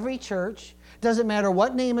sits in every church. Doesn't matter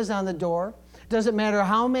what name is on the door. Doesn't matter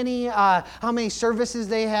how many services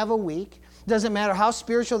they have a week. Doesn't matter how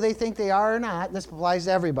spiritual they think they are or not. This applies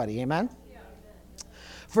to everybody. Amen? Yeah.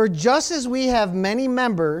 For just as we have many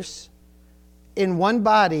members in one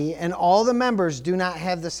body, and all the members do not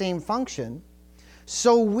have the same function,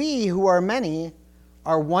 so we who are many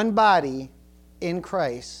are one body in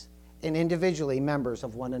Christ and individually members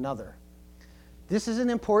of one another. This is an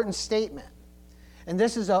important statement. And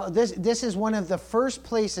this is one of the first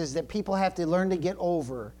places that people have to learn to get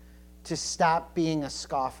over to stop being a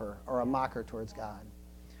scoffer or a mocker towards God.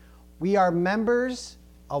 We are members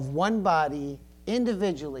of one body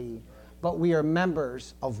individually, but we are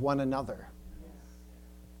members of one another.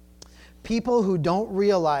 People who don't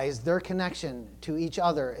realize their connection to each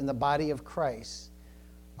other in the body of Christ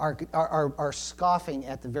are scoffing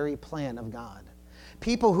at the very plan of God.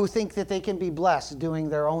 People who think that they can be blessed doing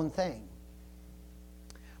their own thing.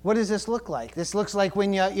 What does this look like? This looks like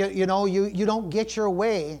when you don't get your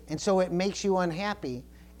way, and so it makes you unhappy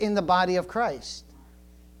in the body of Christ.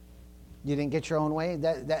 You didn't get your own way?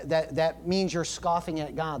 That means you're scoffing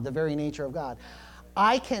at God, the very nature of God.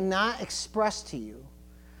 I cannot express to you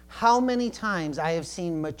how many times I have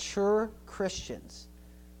seen mature Christians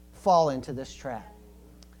fall into this trap.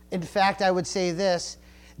 In fact, I would say this,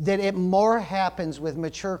 that it more happens with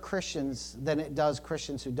mature Christians than it does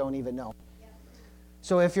Christians who don't even know.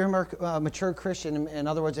 So if you're a mature Christian, in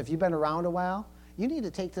other words, if you've been around a while, you need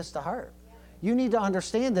to take this to heart. You need to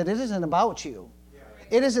understand that it isn't about you.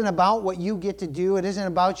 It isn't about what you get to do. It isn't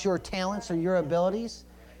about your talents or your abilities.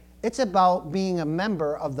 It's about being a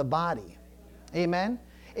member of the body. Amen?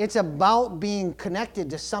 It's about being connected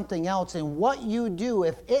to something else. And what you do,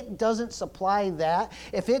 if it doesn't supply that,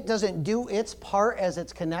 if it doesn't do its part as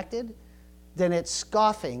it's connected, then it's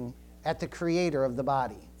scoffing at the creator of the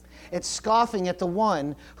body. It's scoffing at the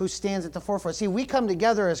one who stands at the forefront. See, we come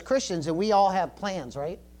together as Christians and we all have plans,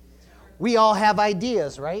 right? We all have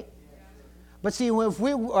ideas, right? But see, if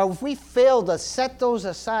we fail to set those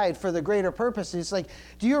aside for the greater purpose, it's like,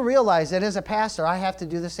 do you realize that as a pastor, I have to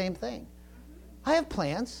do the same thing? I have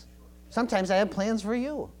plans. Sometimes I have plans for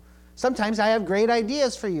you. Sometimes I have great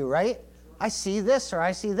ideas for you, right? I see this or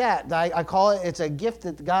I see that. I call it, it's a gift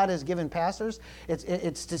that God has given pastors.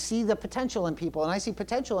 It's to see the potential in people. And I see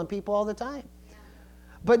potential in people all the time.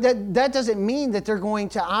 But that doesn't mean that they're going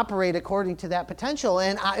to operate according to that potential.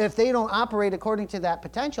 And if they don't operate according to that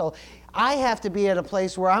potential, I have to be at a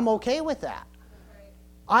place where I'm okay with that.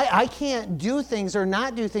 I can't do things or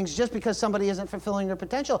not do things just because somebody isn't fulfilling their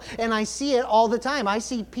potential. And I see it all the time. I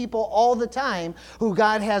see people all the time who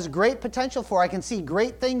God has great potential for. I can see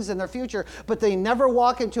great things in their future, but they never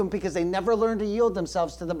walk into them because they never learn to yield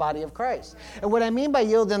themselves to the body of Christ. And what I mean by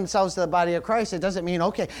yield themselves to the body of Christ, it doesn't mean,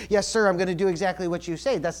 okay, yes, sir, I'm going to do exactly what you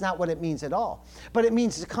say. That's not what it means at all. But it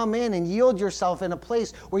means to come in and yield yourself in a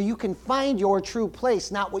place where you can find your true place,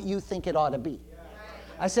 not what you think it ought to be.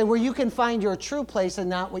 I said where you can find your true place and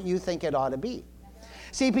not what you think it ought to be.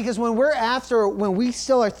 See, because when we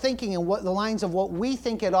still are thinking in what the lines of what we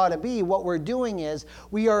think it ought to be, what we're doing is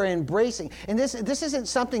we are embracing. And this isn't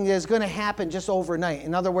something that is going to happen just overnight.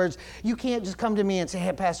 In other words, you can't just come to me and say,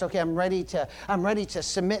 hey, Pastor, okay, I'm ready to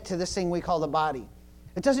submit to this thing we call the body.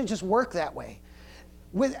 It doesn't just work that way.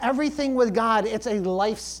 With everything with God, it's a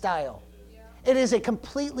lifestyle. It is a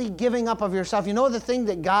completely giving up of yourself. You know the thing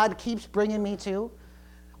that God keeps bringing me to?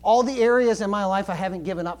 All the areas in my life I haven't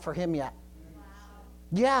given up for Him yet. Wow.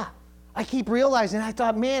 Yeah. I keep realizing, I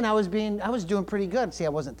thought, man, I was doing pretty good. See, I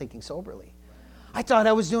wasn't thinking soberly. I thought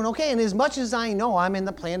I was doing okay. And as much as I know, I'm in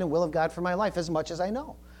the plan and will of God for my life, as much as I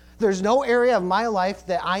know. There's no area of my life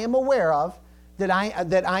that I am aware of that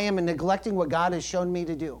I am neglecting what God has shown me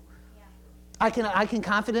to do. Yeah. I can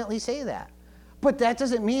confidently say that. But that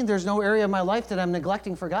doesn't mean there's no area of my life that I'm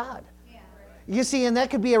neglecting for God. Yeah. You see, and that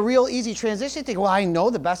could be a real easy transition thing. Well, I know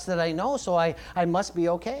the best that I know, so I must be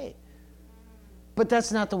okay. But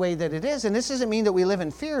that's not the way that it is. And this doesn't mean that we live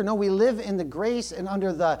in fear. No, we live in the grace and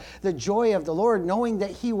under the joy of the Lord, knowing that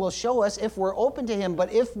he will show us if we're open to him.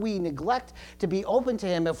 But if we neglect to be open to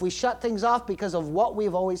him, if we shut things off because of what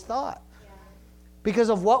we've always thought, because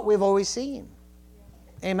of what we've always seen,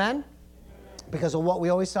 amen? Because of what we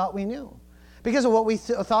always thought we knew. Because of what we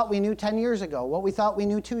thought we knew 10 years ago, what we thought we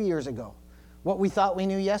knew 2 years ago, what we thought we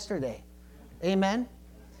knew yesterday, amen?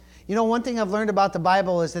 You know, one thing I've learned about the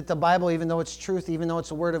Bible is that the Bible, even though it's truth, even though it's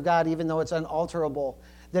the Word of God, even though it's unalterable,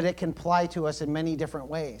 that it can apply to us in many different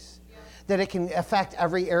ways. Yeah. That it can affect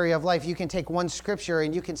every area of life. You can take one scripture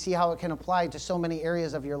and you can see how it can apply to so many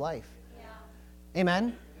areas of your life. Yeah.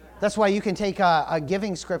 Amen? Yeah. That's why you can take a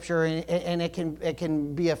giving scripture and it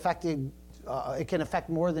can be affected. It can affect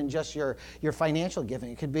more than just your financial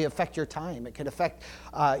giving. It could affect your time. It could affect,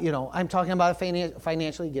 I'm talking about a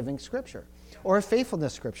financially giving scripture. Or a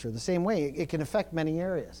faithfulness scripture, the same way. It can affect many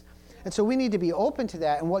areas. And so we need to be open to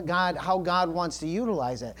that and how God wants to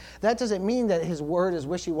utilize it. That doesn't mean that his word is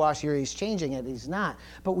wishy-washy or he's changing it. He's not.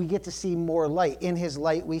 But we get to see more light. In his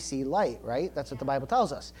light, we see light, right? That's what the Bible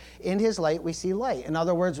tells us. In his light, we see light. In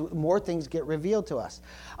other words, more things get revealed to us.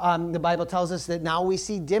 The Bible tells us that now we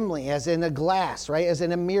see dimly, as in a glass, right? As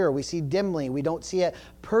in a mirror, we see dimly. We don't see it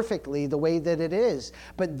perfectly the way that it is.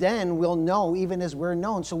 But then we'll know even as we're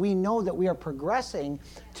known. So we know that we are progressing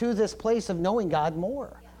to this place of knowing God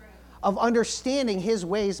more, of understanding his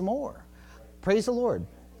ways more. Praise the Lord.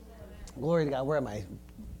 Glory to God. Where am I?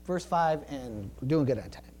 Verse 5, and we're doing good on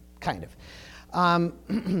time, kind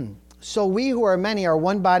of. So we who are many are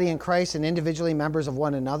one body in Christ and individually members of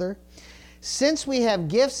one another. Since we have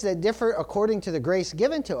gifts that differ according to the grace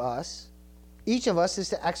given to us, each of us is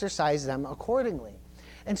to exercise them accordingly.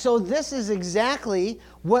 And so this is exactly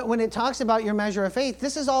what, when it talks about your measure of faith,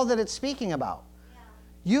 this is all that it's speaking about. Yeah.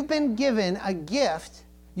 You've been given a gift.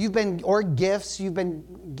 You've been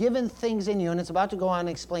given things in you, and it's about to go on and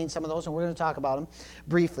explain some of those, and we're going to talk about them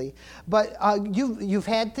briefly. But you've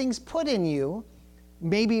had things put in you,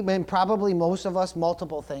 maybe, and probably most of us,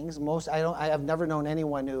 multiple things. I have never known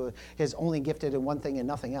anyone who is only gifted in one thing and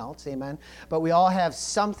nothing else, amen? But we all have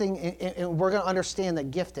something, and we're going to understand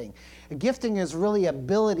that gifting. Gifting is really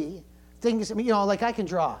ability, things, like I can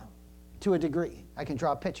draw to a degree. I can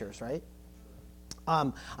draw pictures, right?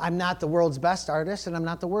 I'm not the world's best artist, and I'm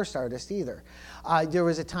not the worst artist either. There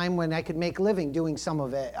was a time when I could make a living doing some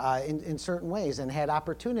of it in certain ways and had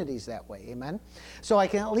opportunities that way, amen? So I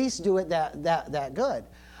can at least do it that good.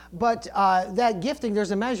 But that gifting,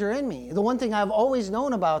 there's a measure in me. The one thing I've always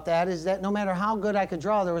known about that is that no matter how good I could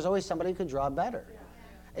draw, there was always somebody who could draw better.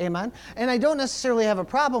 Amen. And I don't necessarily have a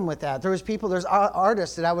problem with that. There's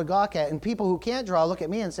artists that I would gawk at, and people who can't draw look at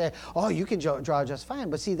me and say, oh, you can draw just fine.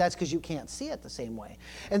 But see, that's because you can't see it the same way.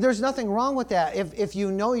 And there's nothing wrong with that. If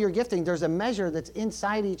you know your gifting, there's a measure that's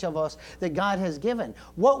inside each of us that God has given.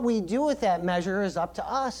 What we do with that measure is up to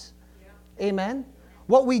us. Yeah. Amen.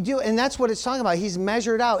 What we do, and that's what it's talking about. He's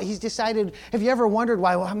measured out. He's decided. Have you ever wondered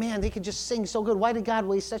why, well, man, they could just sing so good. Why did God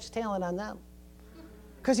waste such talent on them?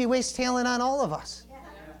 Because he wastes talent on all of us.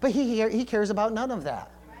 But he cares about none of that.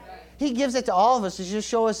 He gives it to all of us to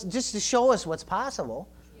just to show us what's possible.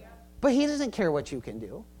 But he doesn't care what you can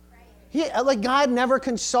do. God never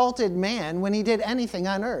consulted man when he did anything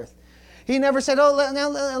on earth. He never said, "Oh,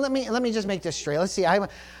 let me just make this straight. Let's see. I'm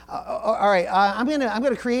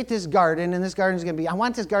gonna create this garden, and this garden's gonna be. I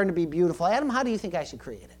want this garden to be beautiful. Adam, how do you think I should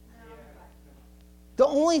create it?" The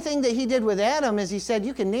only thing that he did with Adam is he said,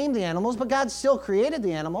 "You can name the animals," but God still created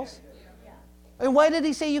the animals. And why did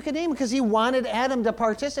he say you could name him? Because he wanted Adam to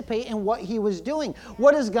participate in what he was doing.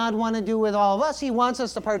 What does God want to do with all of us? He wants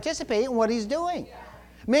us to participate in what he's doing.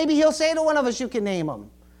 Maybe he'll say to one of us, you can name him.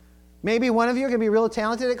 Maybe one of you are going to be real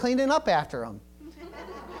talented at cleaning up after him.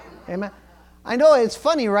 Amen. I know it's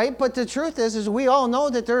funny, right? But the truth is we all know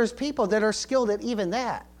that there's people that are skilled at even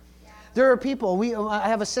that. There are people, I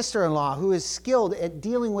have a sister-in-law who is skilled at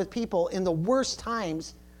dealing with people in the worst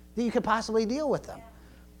times that you could possibly deal with them.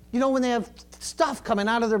 When they have stuff coming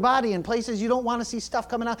out of their body in places you don't want to see stuff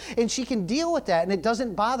coming out, and she can deal with that, and it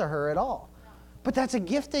doesn't bother her at all. But that's a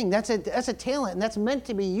gifting, that's a talent, and that's meant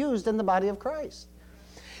to be used in the body of Christ.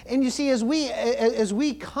 And you see, as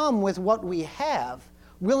we come with what we have,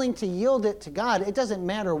 willing to yield it to God, it doesn't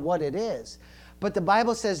matter what it is. But the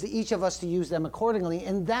Bible says that each of us to use them accordingly,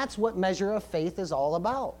 and that's what measure of faith is all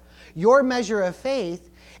about. Your measure of faith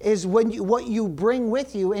is what you bring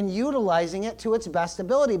with you and utilizing it to its best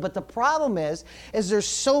ability. But the problem is there's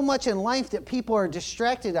so much in life that people are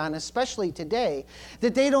distracted on, especially today,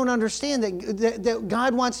 that they don't understand that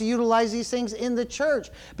God wants to utilize these things in the church.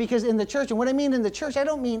 Because in the church, and what I mean in the church, I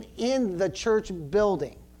don't mean in the church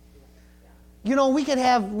building. You know, we could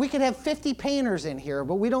have 50 painters in here,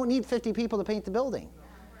 but we don't need 50 people to paint the building.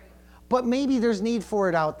 But maybe there's need for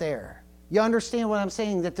it out there. You understand what I'm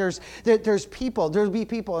saying? There'll be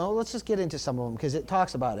people. Oh, let's just get into some of them because it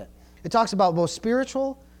talks about it. It talks about both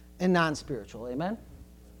spiritual and non-spiritual. Amen?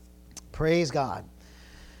 Praise God.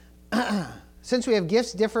 Since we have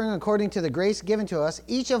gifts differing according to the grace given to us,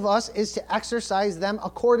 each of us is to exercise them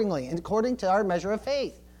accordingly, according to our measure of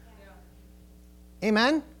faith. Yeah.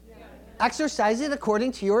 Amen? Yeah. Exercise it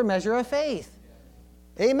according to your measure of faith.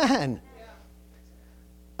 Yeah. Amen.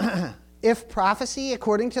 Yeah. If prophecy,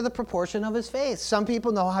 according to the proportion of his faith. Some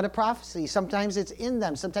people know how to prophesy. Sometimes it's in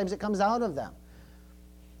them. Sometimes it comes out of them.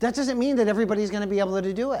 That doesn't mean that everybody's going to be able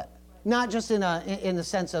to do it. Not just in the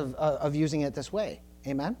sense of using it this way.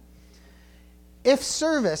 Amen? If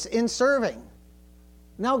service, in serving.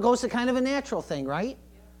 Now it goes to kind of a natural thing, right?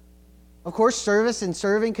 Of course, service and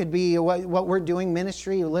serving could be what we're doing.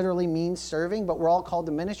 Ministry literally means serving, but we're all called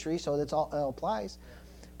to ministry, so that's all it applies.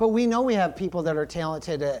 But we know we have people that are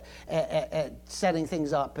talented at setting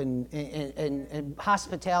things up and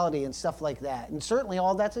hospitality and stuff like that. And certainly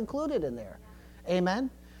all that's included in there. Amen?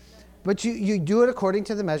 But you do it according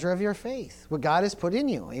to the measure of your faith, what God has put in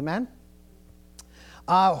you. Amen?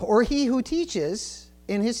 Or he who teaches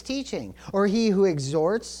in his teaching, or he who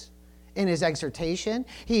exhorts in his exhortation,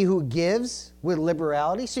 he who gives with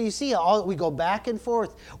liberality. So you see, we go back and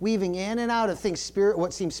forth, weaving in and out of things,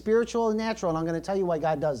 what seems spiritual and natural, and I'm going to tell you why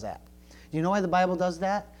God does that. Do you know why the Bible does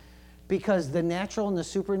that? Because the natural and the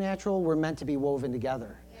supernatural were meant to be woven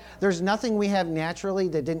together. There's nothing we have naturally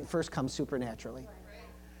that didn't first come supernaturally.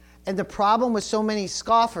 And the problem with so many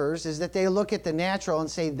scoffers is that they look at the natural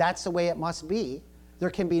and say, that's the way it must be. There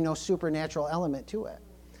can be no supernatural element to it.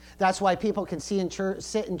 That's why people can sit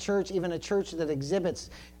in church, even a church that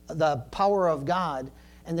exhibits the power of God,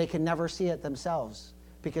 and they can never see it themselves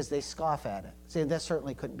because they scoff at it. Saying that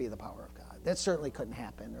certainly couldn't be the power of God. That certainly couldn't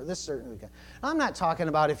happen, or this certainly could. I'm not talking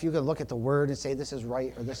about if you could look at the Word and say this is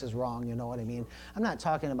right or this is wrong, you know what I mean? I'm not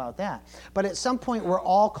talking about that. But at some point, we're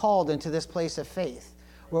all called into this place of faith.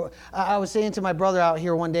 I was saying to my brother out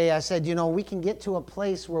here one day, I said, you know, we can get to a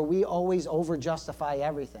place where we always over-justify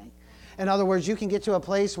everything. In other words, you can get to a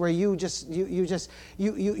place where you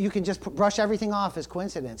can just brush everything off as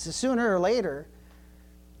coincidence. Sooner or later,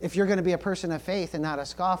 if you're going to be a person of faith and not a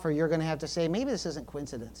scoffer, you're going to have to say, maybe this isn't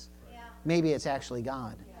coincidence. Yeah. Maybe it's actually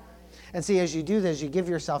God. Yeah. And see, as you do this, you give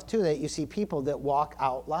yourself to that, you see people that walk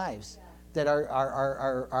out lives that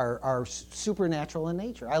are supernatural in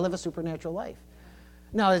nature. I live a supernatural life.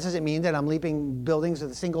 Now, this doesn't mean that I'm leaping buildings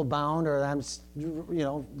with a single bound, or I'm,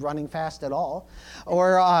 running fast at all,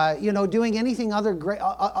 or doing anything other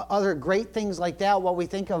great things like that. What we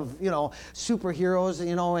think of, superheroes,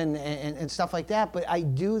 and stuff like that. But I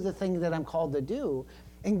do the thing that I'm called to do,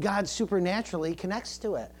 and God supernaturally connects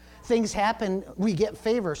to it. Things happen. We get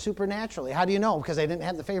favor supernaturally. How do you know? Because I didn't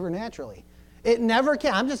have the favor naturally. It never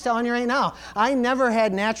can. I'm just telling you right now. I never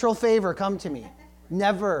had natural favor come to me.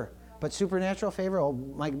 Never. But supernatural favor,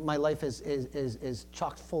 my life is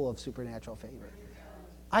chock full of supernatural favor.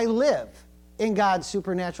 I live in God's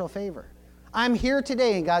supernatural favor. I'm here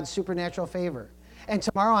today in God's supernatural favor. And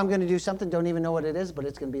tomorrow I'm going to do something, don't even know what it is, but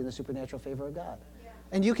it's going to be in the supernatural favor of God.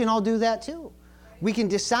 And you can all do that too. We can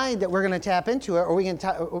decide that we're going to tap into it,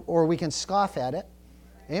 or we can scoff at it.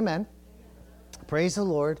 Amen. Praise the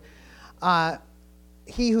Lord.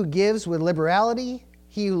 He who gives with liberality,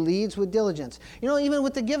 he who leads with diligence. Even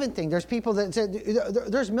with the giving thing, there's people that said,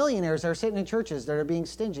 there's millionaires that are sitting in churches that are being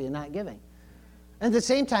stingy and not giving. And at the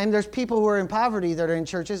same time, there's people who are in poverty that are in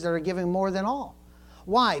churches that are giving more than all.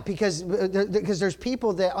 Why? Because there's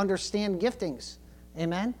people that understand giftings.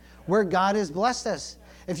 Amen? Where God has blessed us.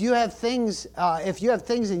 If you have things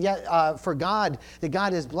and yet for God, that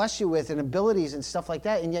God has blessed you with and abilities and stuff like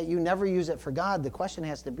that, and yet you never use it for God, the question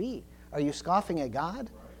has to be, are you scoffing at God?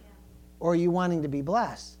 Or are you wanting to be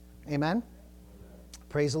blessed? Amen?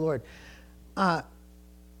 Praise the Lord.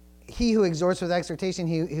 He who exhorts with exhortation,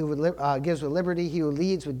 he who gives with liberty, he who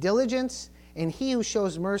leads with diligence, and he who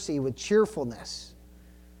shows mercy with cheerfulness.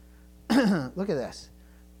 Look at this.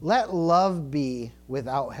 Let love be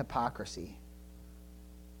without hypocrisy.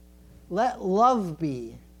 Let love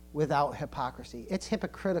be without hypocrisy. It's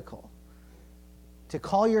hypocritical to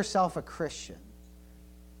call yourself a Christian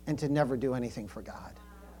and to never do anything for God.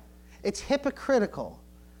 It's hypocritical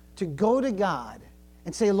to go to God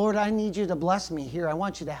and say, Lord, I need you to bless me here. I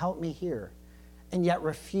want you to help me here, and yet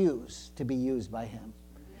refuse to be used by him.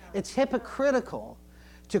 It's hypocritical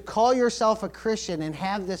to call yourself a Christian and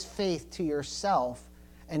have this faith to yourself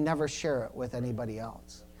and never share it with anybody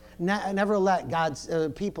else. Never let God's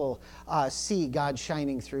people see God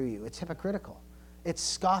shining through you. It's hypocritical. It's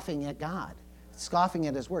scoffing at God. It's scoffing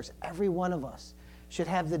at his works. Every one of us should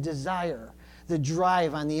have the desire, the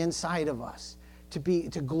drive on the inside of us to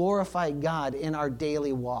glorify God in our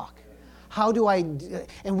daily walk. How do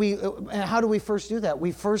we first do that?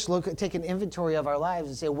 We first take an inventory of our lives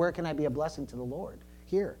and say, where can I be a blessing to the Lord?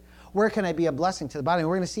 Here. Where can I be a blessing to the body? And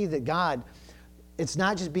we're going to see that God, it's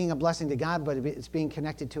not just being a blessing to God, but it's being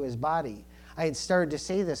connected to his body. I had started to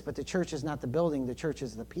say this, but the church is not the building. The church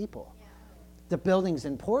is the people. Yeah. The building's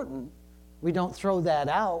important. We don't throw that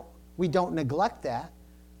out. We don't neglect that.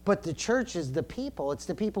 But the church is the people. It's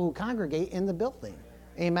the people who congregate in the building.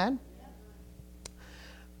 Amen?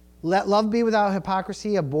 Let love be without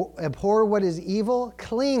hypocrisy. Abhor what is evil.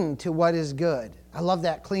 Cling to what is good. I love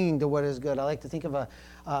that, clinging to what is good. I like to think of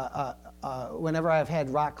whenever I've had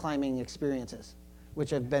rock climbing experiences, which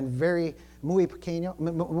have been very muy pequeño.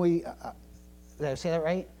 Did I say that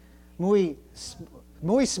right? Muy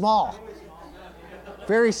small.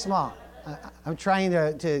 Very small. I'm trying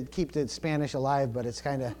to keep the Spanish alive, but it's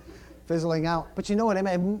kind of fizzling out. But you know what I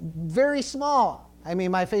mean? Very small. I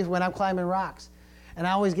mean, my faith when I'm climbing rocks. And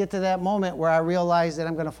I always get to that moment where I realize that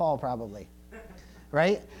I'm going to fall probably.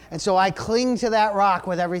 Right? And so I cling to that rock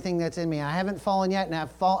with everything that's in me. I haven't fallen yet, and I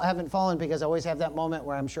haven't fallen because I always have that moment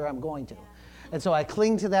where I'm sure I'm going to. And so I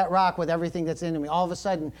cling to that rock with everything that's in me. All of a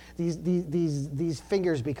sudden, these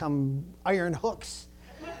fingers become iron hooks.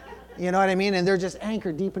 You know what I mean? And they're just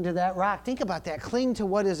anchored deep into that rock. Think about that. Cling to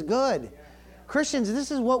what is good. Christians,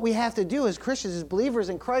 this is what we have to do as Christians, as believers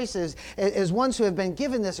in Christ, as ones who have been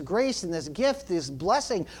given this grace and this gift, this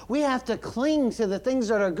blessing. We have to cling to the things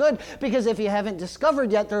that are good, because if you haven't discovered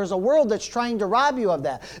yet, there is a world that's trying to rob you of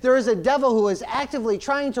that. There is a devil who is actively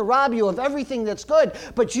trying to rob you of everything that's good,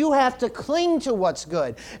 but you have to cling to what's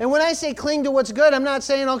good. And when I say cling to what's good, I'm not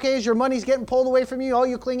saying, okay, as your money's getting pulled away from you, oh,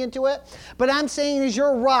 you cling into it. But I'm saying is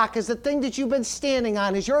your rock, is the thing that you've been standing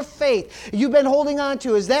on, is your faith you've been holding on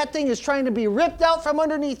to, is that thing is trying to be ripped out from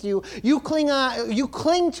underneath you, you cling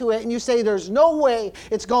to it, and you say, there's no way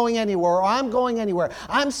it's going anywhere, or I'm going anywhere.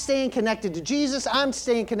 I'm staying connected to Jesus. I'm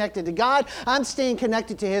staying connected to God. I'm staying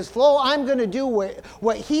connected to his flow. I'm going to do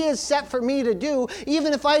what he has set for me to do,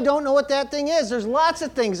 even if I don't know what that thing is. There's lots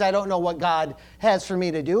of things I don't know what God has for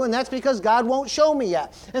me to do, and that's because God won't show me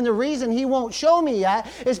yet. And the reason he won't show me yet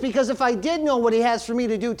is because if I did know what he has for me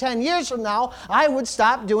to do 10 years from now, I would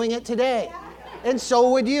stop doing it today. And so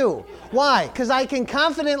would you. Why? Because I can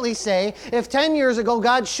confidently say, if 10 years ago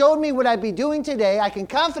God showed me what I'd be doing today, I can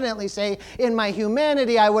confidently say, in my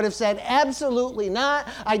humanity, I would have said, absolutely not.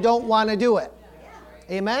 I don't want to do it.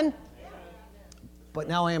 Amen? But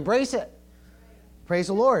now I embrace it. Praise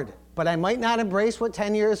the Lord. But I might not embrace what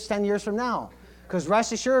 10 years from now. Because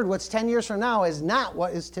rest assured, what's 10 years from now is not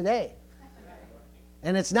what is today.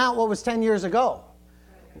 And it's not what was 10 years ago.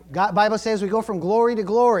 God, Bible says we go from glory to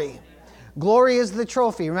glory. Glory is the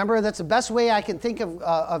trophy. Remember, that's the best way I can think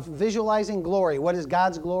of visualizing glory. What is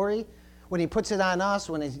God's glory? When he puts it on us,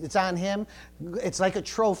 when it's on him, it's like a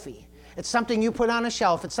trophy. It's something you put on a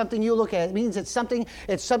shelf. It's something you look at. It means it's something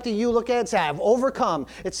you look at and say, I've overcome.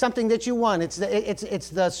 It's something that you won. It's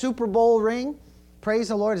the Super Bowl ring. Praise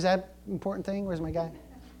the Lord. Is that an important thing? Where's my guy?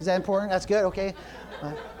 Is that important? That's good. Okay.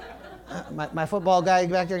 My football guy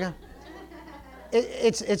back there.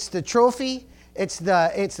 It's the trophy. It's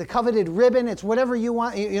the coveted ribbon. It's whatever you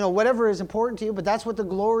want, whatever is important to you, but that's what the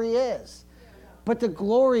glory is. But the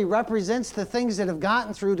glory represents the things that have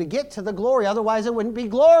gotten through to get to the glory. Otherwise, it wouldn't be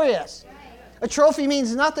glorious. A trophy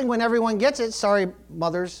means nothing when everyone gets it. Sorry,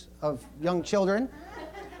 mothers of young children.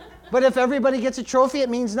 But if everybody gets a trophy, it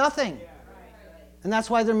means nothing. And that's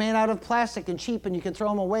why they're made out of plastic and cheap, and you can throw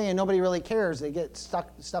them away and nobody really cares. They get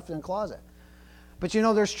stuffed in a closet. But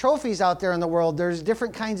there's trophies out there in the world. There's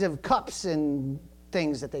different kinds of cups and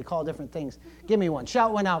things that they call different things. Give me one.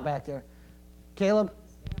 Shout one out back there. Caleb?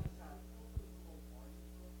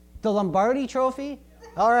 The Lombardi Trophy?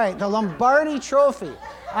 All right, the Lombardi Trophy.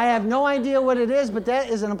 I have no idea what it is, but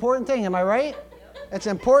that is an important thing. Am I right? It's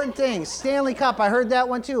an important thing. Stanley Cup, I heard that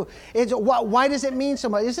one too. Why does it mean so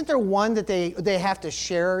much? Isn't there one that they have to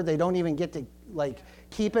share? They don't even get to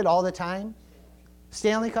keep it all the time?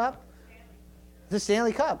 Stanley Cup? The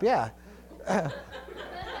Stanley Cup, yeah. That's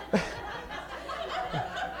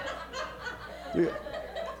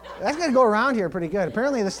going to go around here pretty good.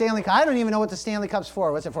 Apparently the Stanley Cup, I don't even know what the Stanley Cup's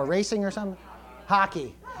for. What's it for, racing or something?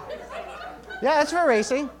 Hockey. Yeah, that's for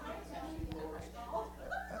racing.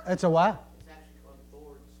 It's a what?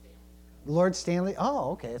 Lord Stanley?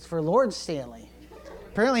 Oh, okay. It's for Lord Stanley.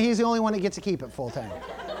 Apparently, he's the only one that gets to keep it full time.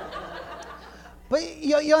 But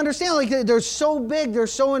you understand, like they're so big, they're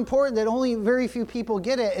so important that only very few people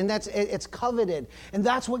get it, and it's coveted. And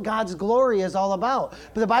that's what God's glory is all about.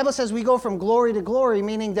 But the Bible says we go from glory to glory,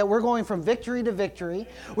 meaning that we're going from victory to victory.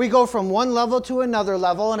 We go from one level to another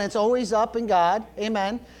level, and it's always up in God.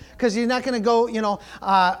 Amen. Because you're not going to go,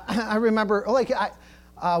 I remember,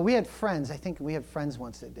 we had friends. I think we had friends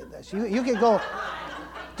once that did this. You could go,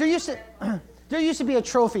 There used to be a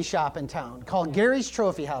trophy shop in town called Gary's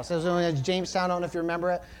Trophy House. It was in Jamestown. I don't know if you remember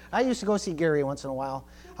it. I used to go see Gary once in a while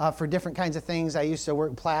for different kinds of things. I used to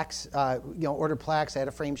work plaques, order plaques. I had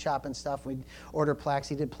a frame shop and stuff. We'd order plaques.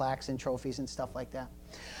 He did plaques and trophies and stuff like that.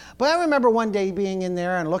 But I remember one day being in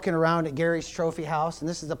there and looking around at Gary's Trophy House, and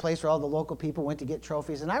this is the place where all the local people went to get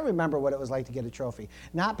trophies. And I remember what it was like to get a trophy.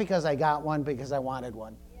 Not because I got one, because I wanted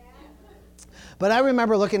one. But I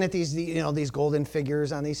remember looking at these golden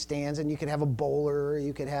figures on these stands, and you could have a bowler, or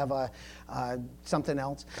you could have something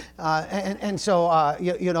else, so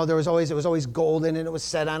there was always golden, and it was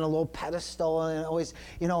set on a little pedestal, and always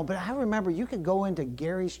But I remember you could go into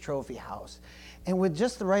Gary's Trophy House, and with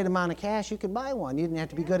just the right amount of cash, you could buy one. You didn't have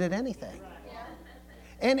to be good at anything.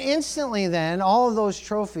 And instantly, then all of those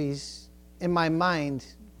trophies in my mind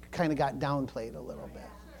kind of got downplayed a little bit.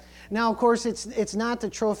 Now, of course, it's not the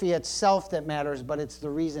trophy itself that matters, but it's the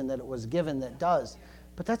reason that it was given that does.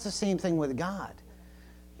 But that's the same thing with God.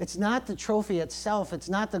 It's not the trophy itself, it's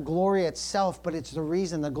not the glory itself, but it's the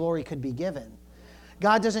reason the glory could be given.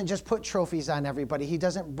 God doesn't just put trophies on everybody. He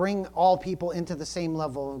doesn't bring all people into the same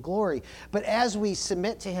level of glory. But as we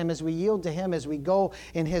submit to Him, as we yield to Him, as we go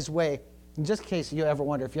in His way, in just in case you ever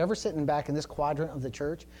wonder, if you're ever sitting back in this quadrant of the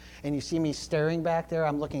church and you see me staring back there,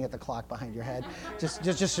 I'm looking at the clock behind your head.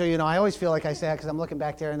 Just so you know, I always feel like I say that because I'm looking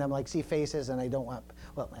back there and I'm like, see faces and I don't want,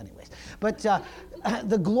 well, anyways. But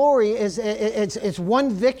the glory is, it's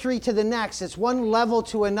one victory to the next. It's one level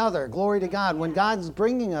to another. Glory to God. When God's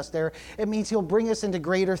bringing us there, it means He'll bring us into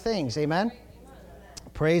greater things. Amen?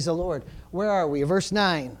 Praise the Lord. Where are we? Verse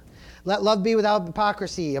 9. Let love be without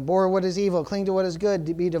hypocrisy. Abhor what is evil. Cling to what is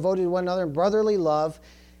good. Be devoted to one another in brotherly love.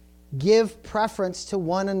 Give preference to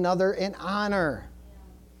one another in honor.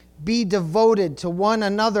 Be devoted to one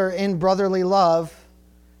another in brotherly love.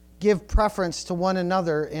 Give preference to one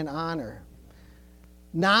another in honor.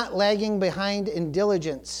 Not lagging behind in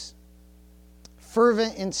diligence.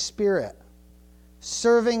 Fervent in spirit.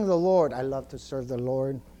 Serving the Lord. I love to serve the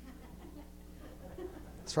Lord.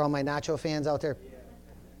 That's for all my nacho fans out there.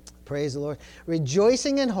 Praise the Lord.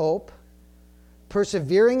 Rejoicing in hope,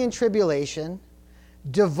 persevering in tribulation,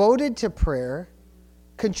 devoted to prayer,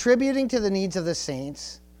 contributing to the needs of the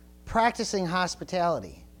saints, practicing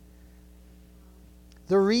hospitality.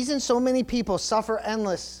 The reason so many people suffer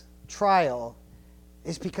endless trial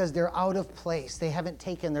is because they're out of place. They haven't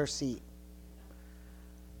taken their seat.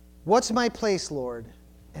 What's my place, Lord,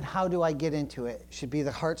 and how do I get into it? Should be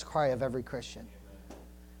the heart's cry of every Christian.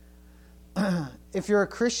 If you're a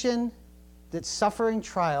Christian that's suffering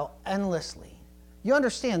trial endlessly, you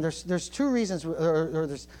understand there's two reasons, or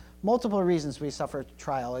there's multiple reasons we suffer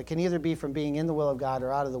trial. It can either be from being in the will of God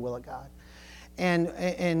or out of the will of God. And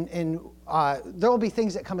there will be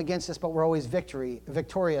things that come against us, but we're always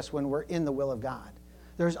victorious when we're in the will of God.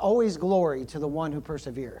 There's always glory to the one who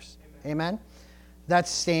perseveres. Amen? That's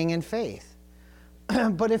staying in faith.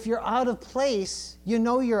 But if you're out of place, you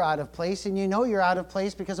know you're out of place, and you know you're out of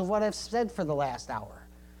place because of what I've said for the last hour.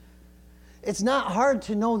 It's not hard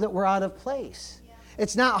to know that we're out of place. Yeah.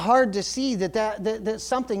 It's not hard to see that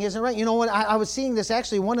something isn't right. You know what? I was seeing this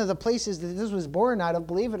actually, one of the places that this was born out of,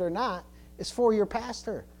 believe it or not, is for your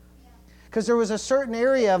pastor. Because there was a certain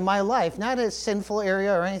area of my life, not a sinful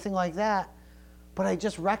area or anything like that, but I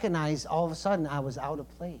just recognized all of a sudden I was out of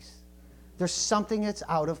place. There's something that's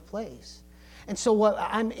out of place. And so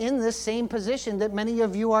I'm in this same position that many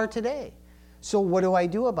of you are today. So what do I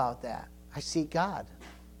do about that? I seek God.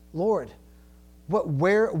 Lord,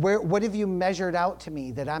 what have you measured out to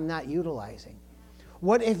me that I'm not utilizing?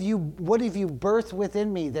 What have you birthed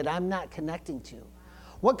within me that I'm not connecting to?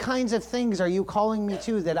 What kinds of things are you calling me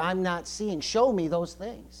to that I'm not seeing? Show me those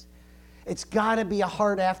things. It's got to be a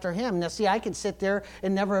heart after Him. Now, see, I could sit there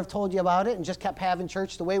and never have told you about it and just kept having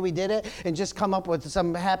church the way we did it and just come up with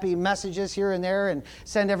some happy messages here and there and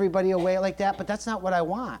send everybody away like that, but that's not what I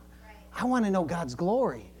want. Right. I want to know God's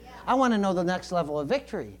glory. Yeah. I want to know the next level of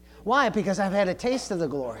victory. Why? Because I've had a taste of the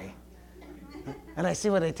glory. And I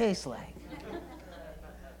see what it tastes like.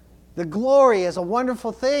 The glory is a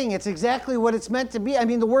wonderful thing. It's exactly what it's meant to be. I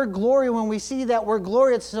mean, the word glory, when we see that word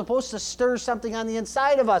glory, it's supposed to stir something on the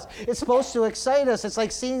inside of us. It's supposed to excite us. It's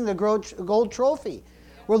like seeing the gold trophy.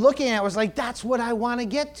 We're looking at it, it's like, that's what I want to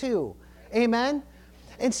get to. Amen?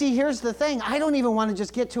 And see, here's the thing. I don't even want to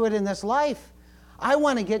just get to it in this life. I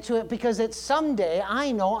want to get to it because it's someday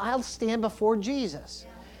I know I'll stand before Jesus.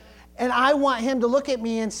 And I want him to look at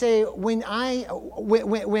me and say, when I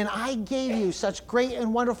gave you such great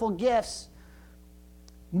and wonderful gifts,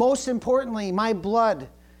 most importantly, my blood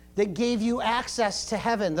that gave you access to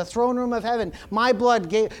heaven, the throne room of heaven,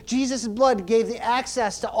 Jesus' blood gave the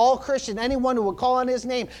access to all Christians, anyone who would call on his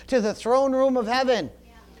name, to the throne room of heaven.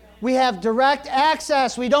 We have direct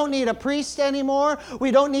access. We don't need a priest anymore.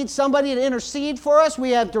 We don't need somebody to intercede for us.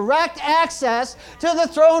 We have direct access to the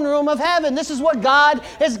throne room of heaven. This is what God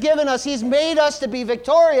has given us. He's made us to be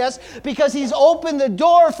victorious because he's opened the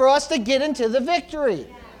door for us to get into the victory.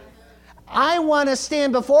 I want to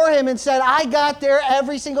stand before him and say, I got there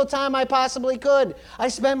every single time I possibly could. I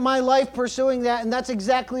spent my life pursuing that, and that's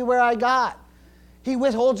exactly where I got. He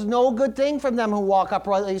withholds no good thing from them who walk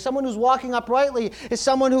uprightly. Someone who's walking uprightly is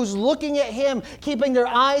someone who's looking at him, keeping their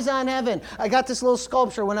eyes on heaven. I got this little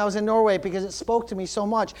sculpture when I was in Norway because it spoke to me so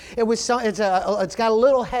much. It's got a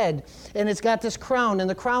little head, and it's got this crown, and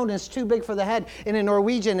the crown is too big for the head. And in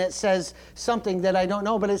Norwegian, it says something that I don't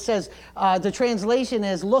know, but it says, the translation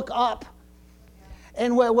is, look up.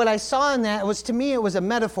 And what I saw in that was, to me, it was a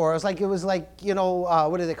metaphor. It was like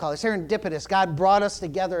what do they call it? Serendipitous. God brought us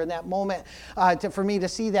together in that moment for me to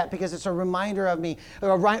see that, because it's a reminder of me,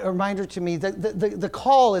 a reminder to me that the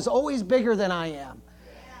call is always bigger than I am.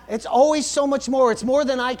 It's always so much more. It's more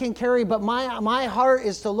than I can carry, but my heart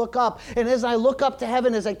is to look up. And as I look up to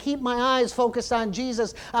heaven, as I keep my eyes focused on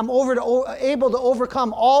Jesus, I'm able to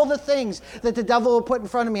overcome all the things that the devil will put in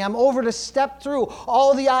front of me. I'm over to step through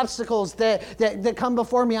all the obstacles that come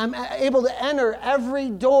before me. I'm able to enter every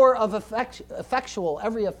door of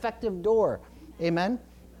every effective door. Amen?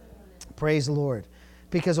 Praise the Lord.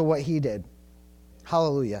 Because of what he did.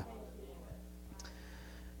 Hallelujah.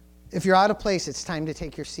 If you're out of place, it's time to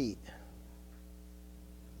take your seat.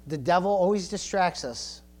 The devil always distracts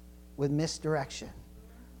us with misdirection.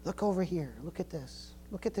 Look over here. Look at this.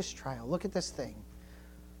 Look at this trial. Look at this thing.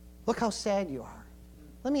 Look how sad you are.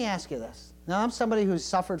 Let me ask you this. Now, I'm somebody who's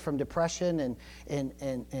suffered from depression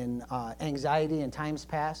and anxiety in times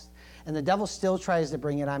past, and the devil still tries to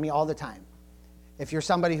bring it on me all the time. If you're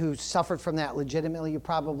somebody who's suffered from that legitimately, you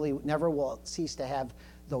probably never will cease to have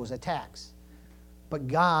those attacks. But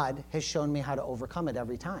God has shown me how to overcome it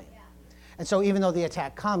every time. Yeah. And so even though the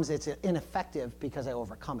attack comes, it's ineffective because I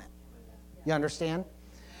overcome it. You understand?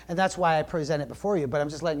 And that's why I present it before you. But I'm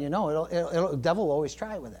just letting you know, the devil will always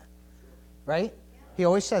try with it. Right? Yeah. He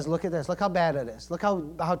always says, look at this. Look how bad it is. Look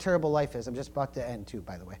how terrible life is. I'm just about to end too,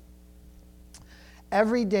 by the way.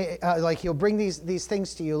 Every day, he'll bring these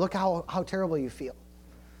things to you. Look how terrible you feel.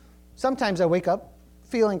 Sometimes I wake up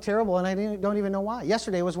feeling terrible and I don't even know why.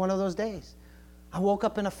 Yesterday was one of those days. I woke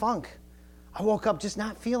up in a funk. I woke up just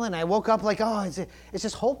not feeling it. I woke up like, it's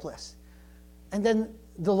just hopeless. And then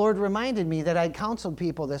the Lord reminded me that I'd counseled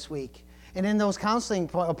people this week. And in those counseling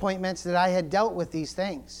appointments that I had dealt with these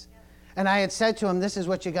things. And I had said to him, this is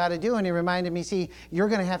what you got to do. And he reminded me, see, you're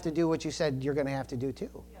going to have to do what you said you're going to have to do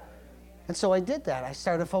too. And so I did that. I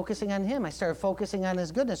started focusing on him. I started focusing on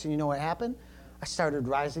his goodness. And you know what happened? I started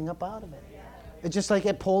rising up out of it. It just like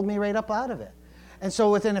it pulled me right up out of it. And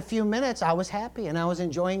so within a few minutes, I was happy and I was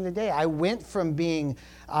enjoying the day. I went from being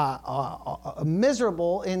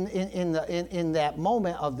miserable in that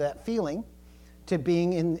moment of that feeling to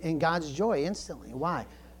being in God's joy instantly. Why?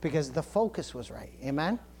 Because the focus was right.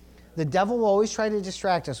 Amen? The devil will always try to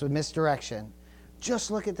distract us with misdirection.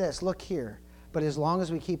 Just look at this. Look here. But as long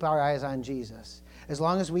as we keep our eyes on Jesus, as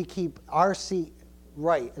long as we keep our seat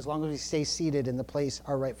right, as long as we stay seated in the place,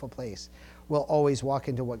 our rightful place, we'll always walk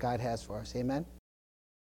into what God has for us. Amen?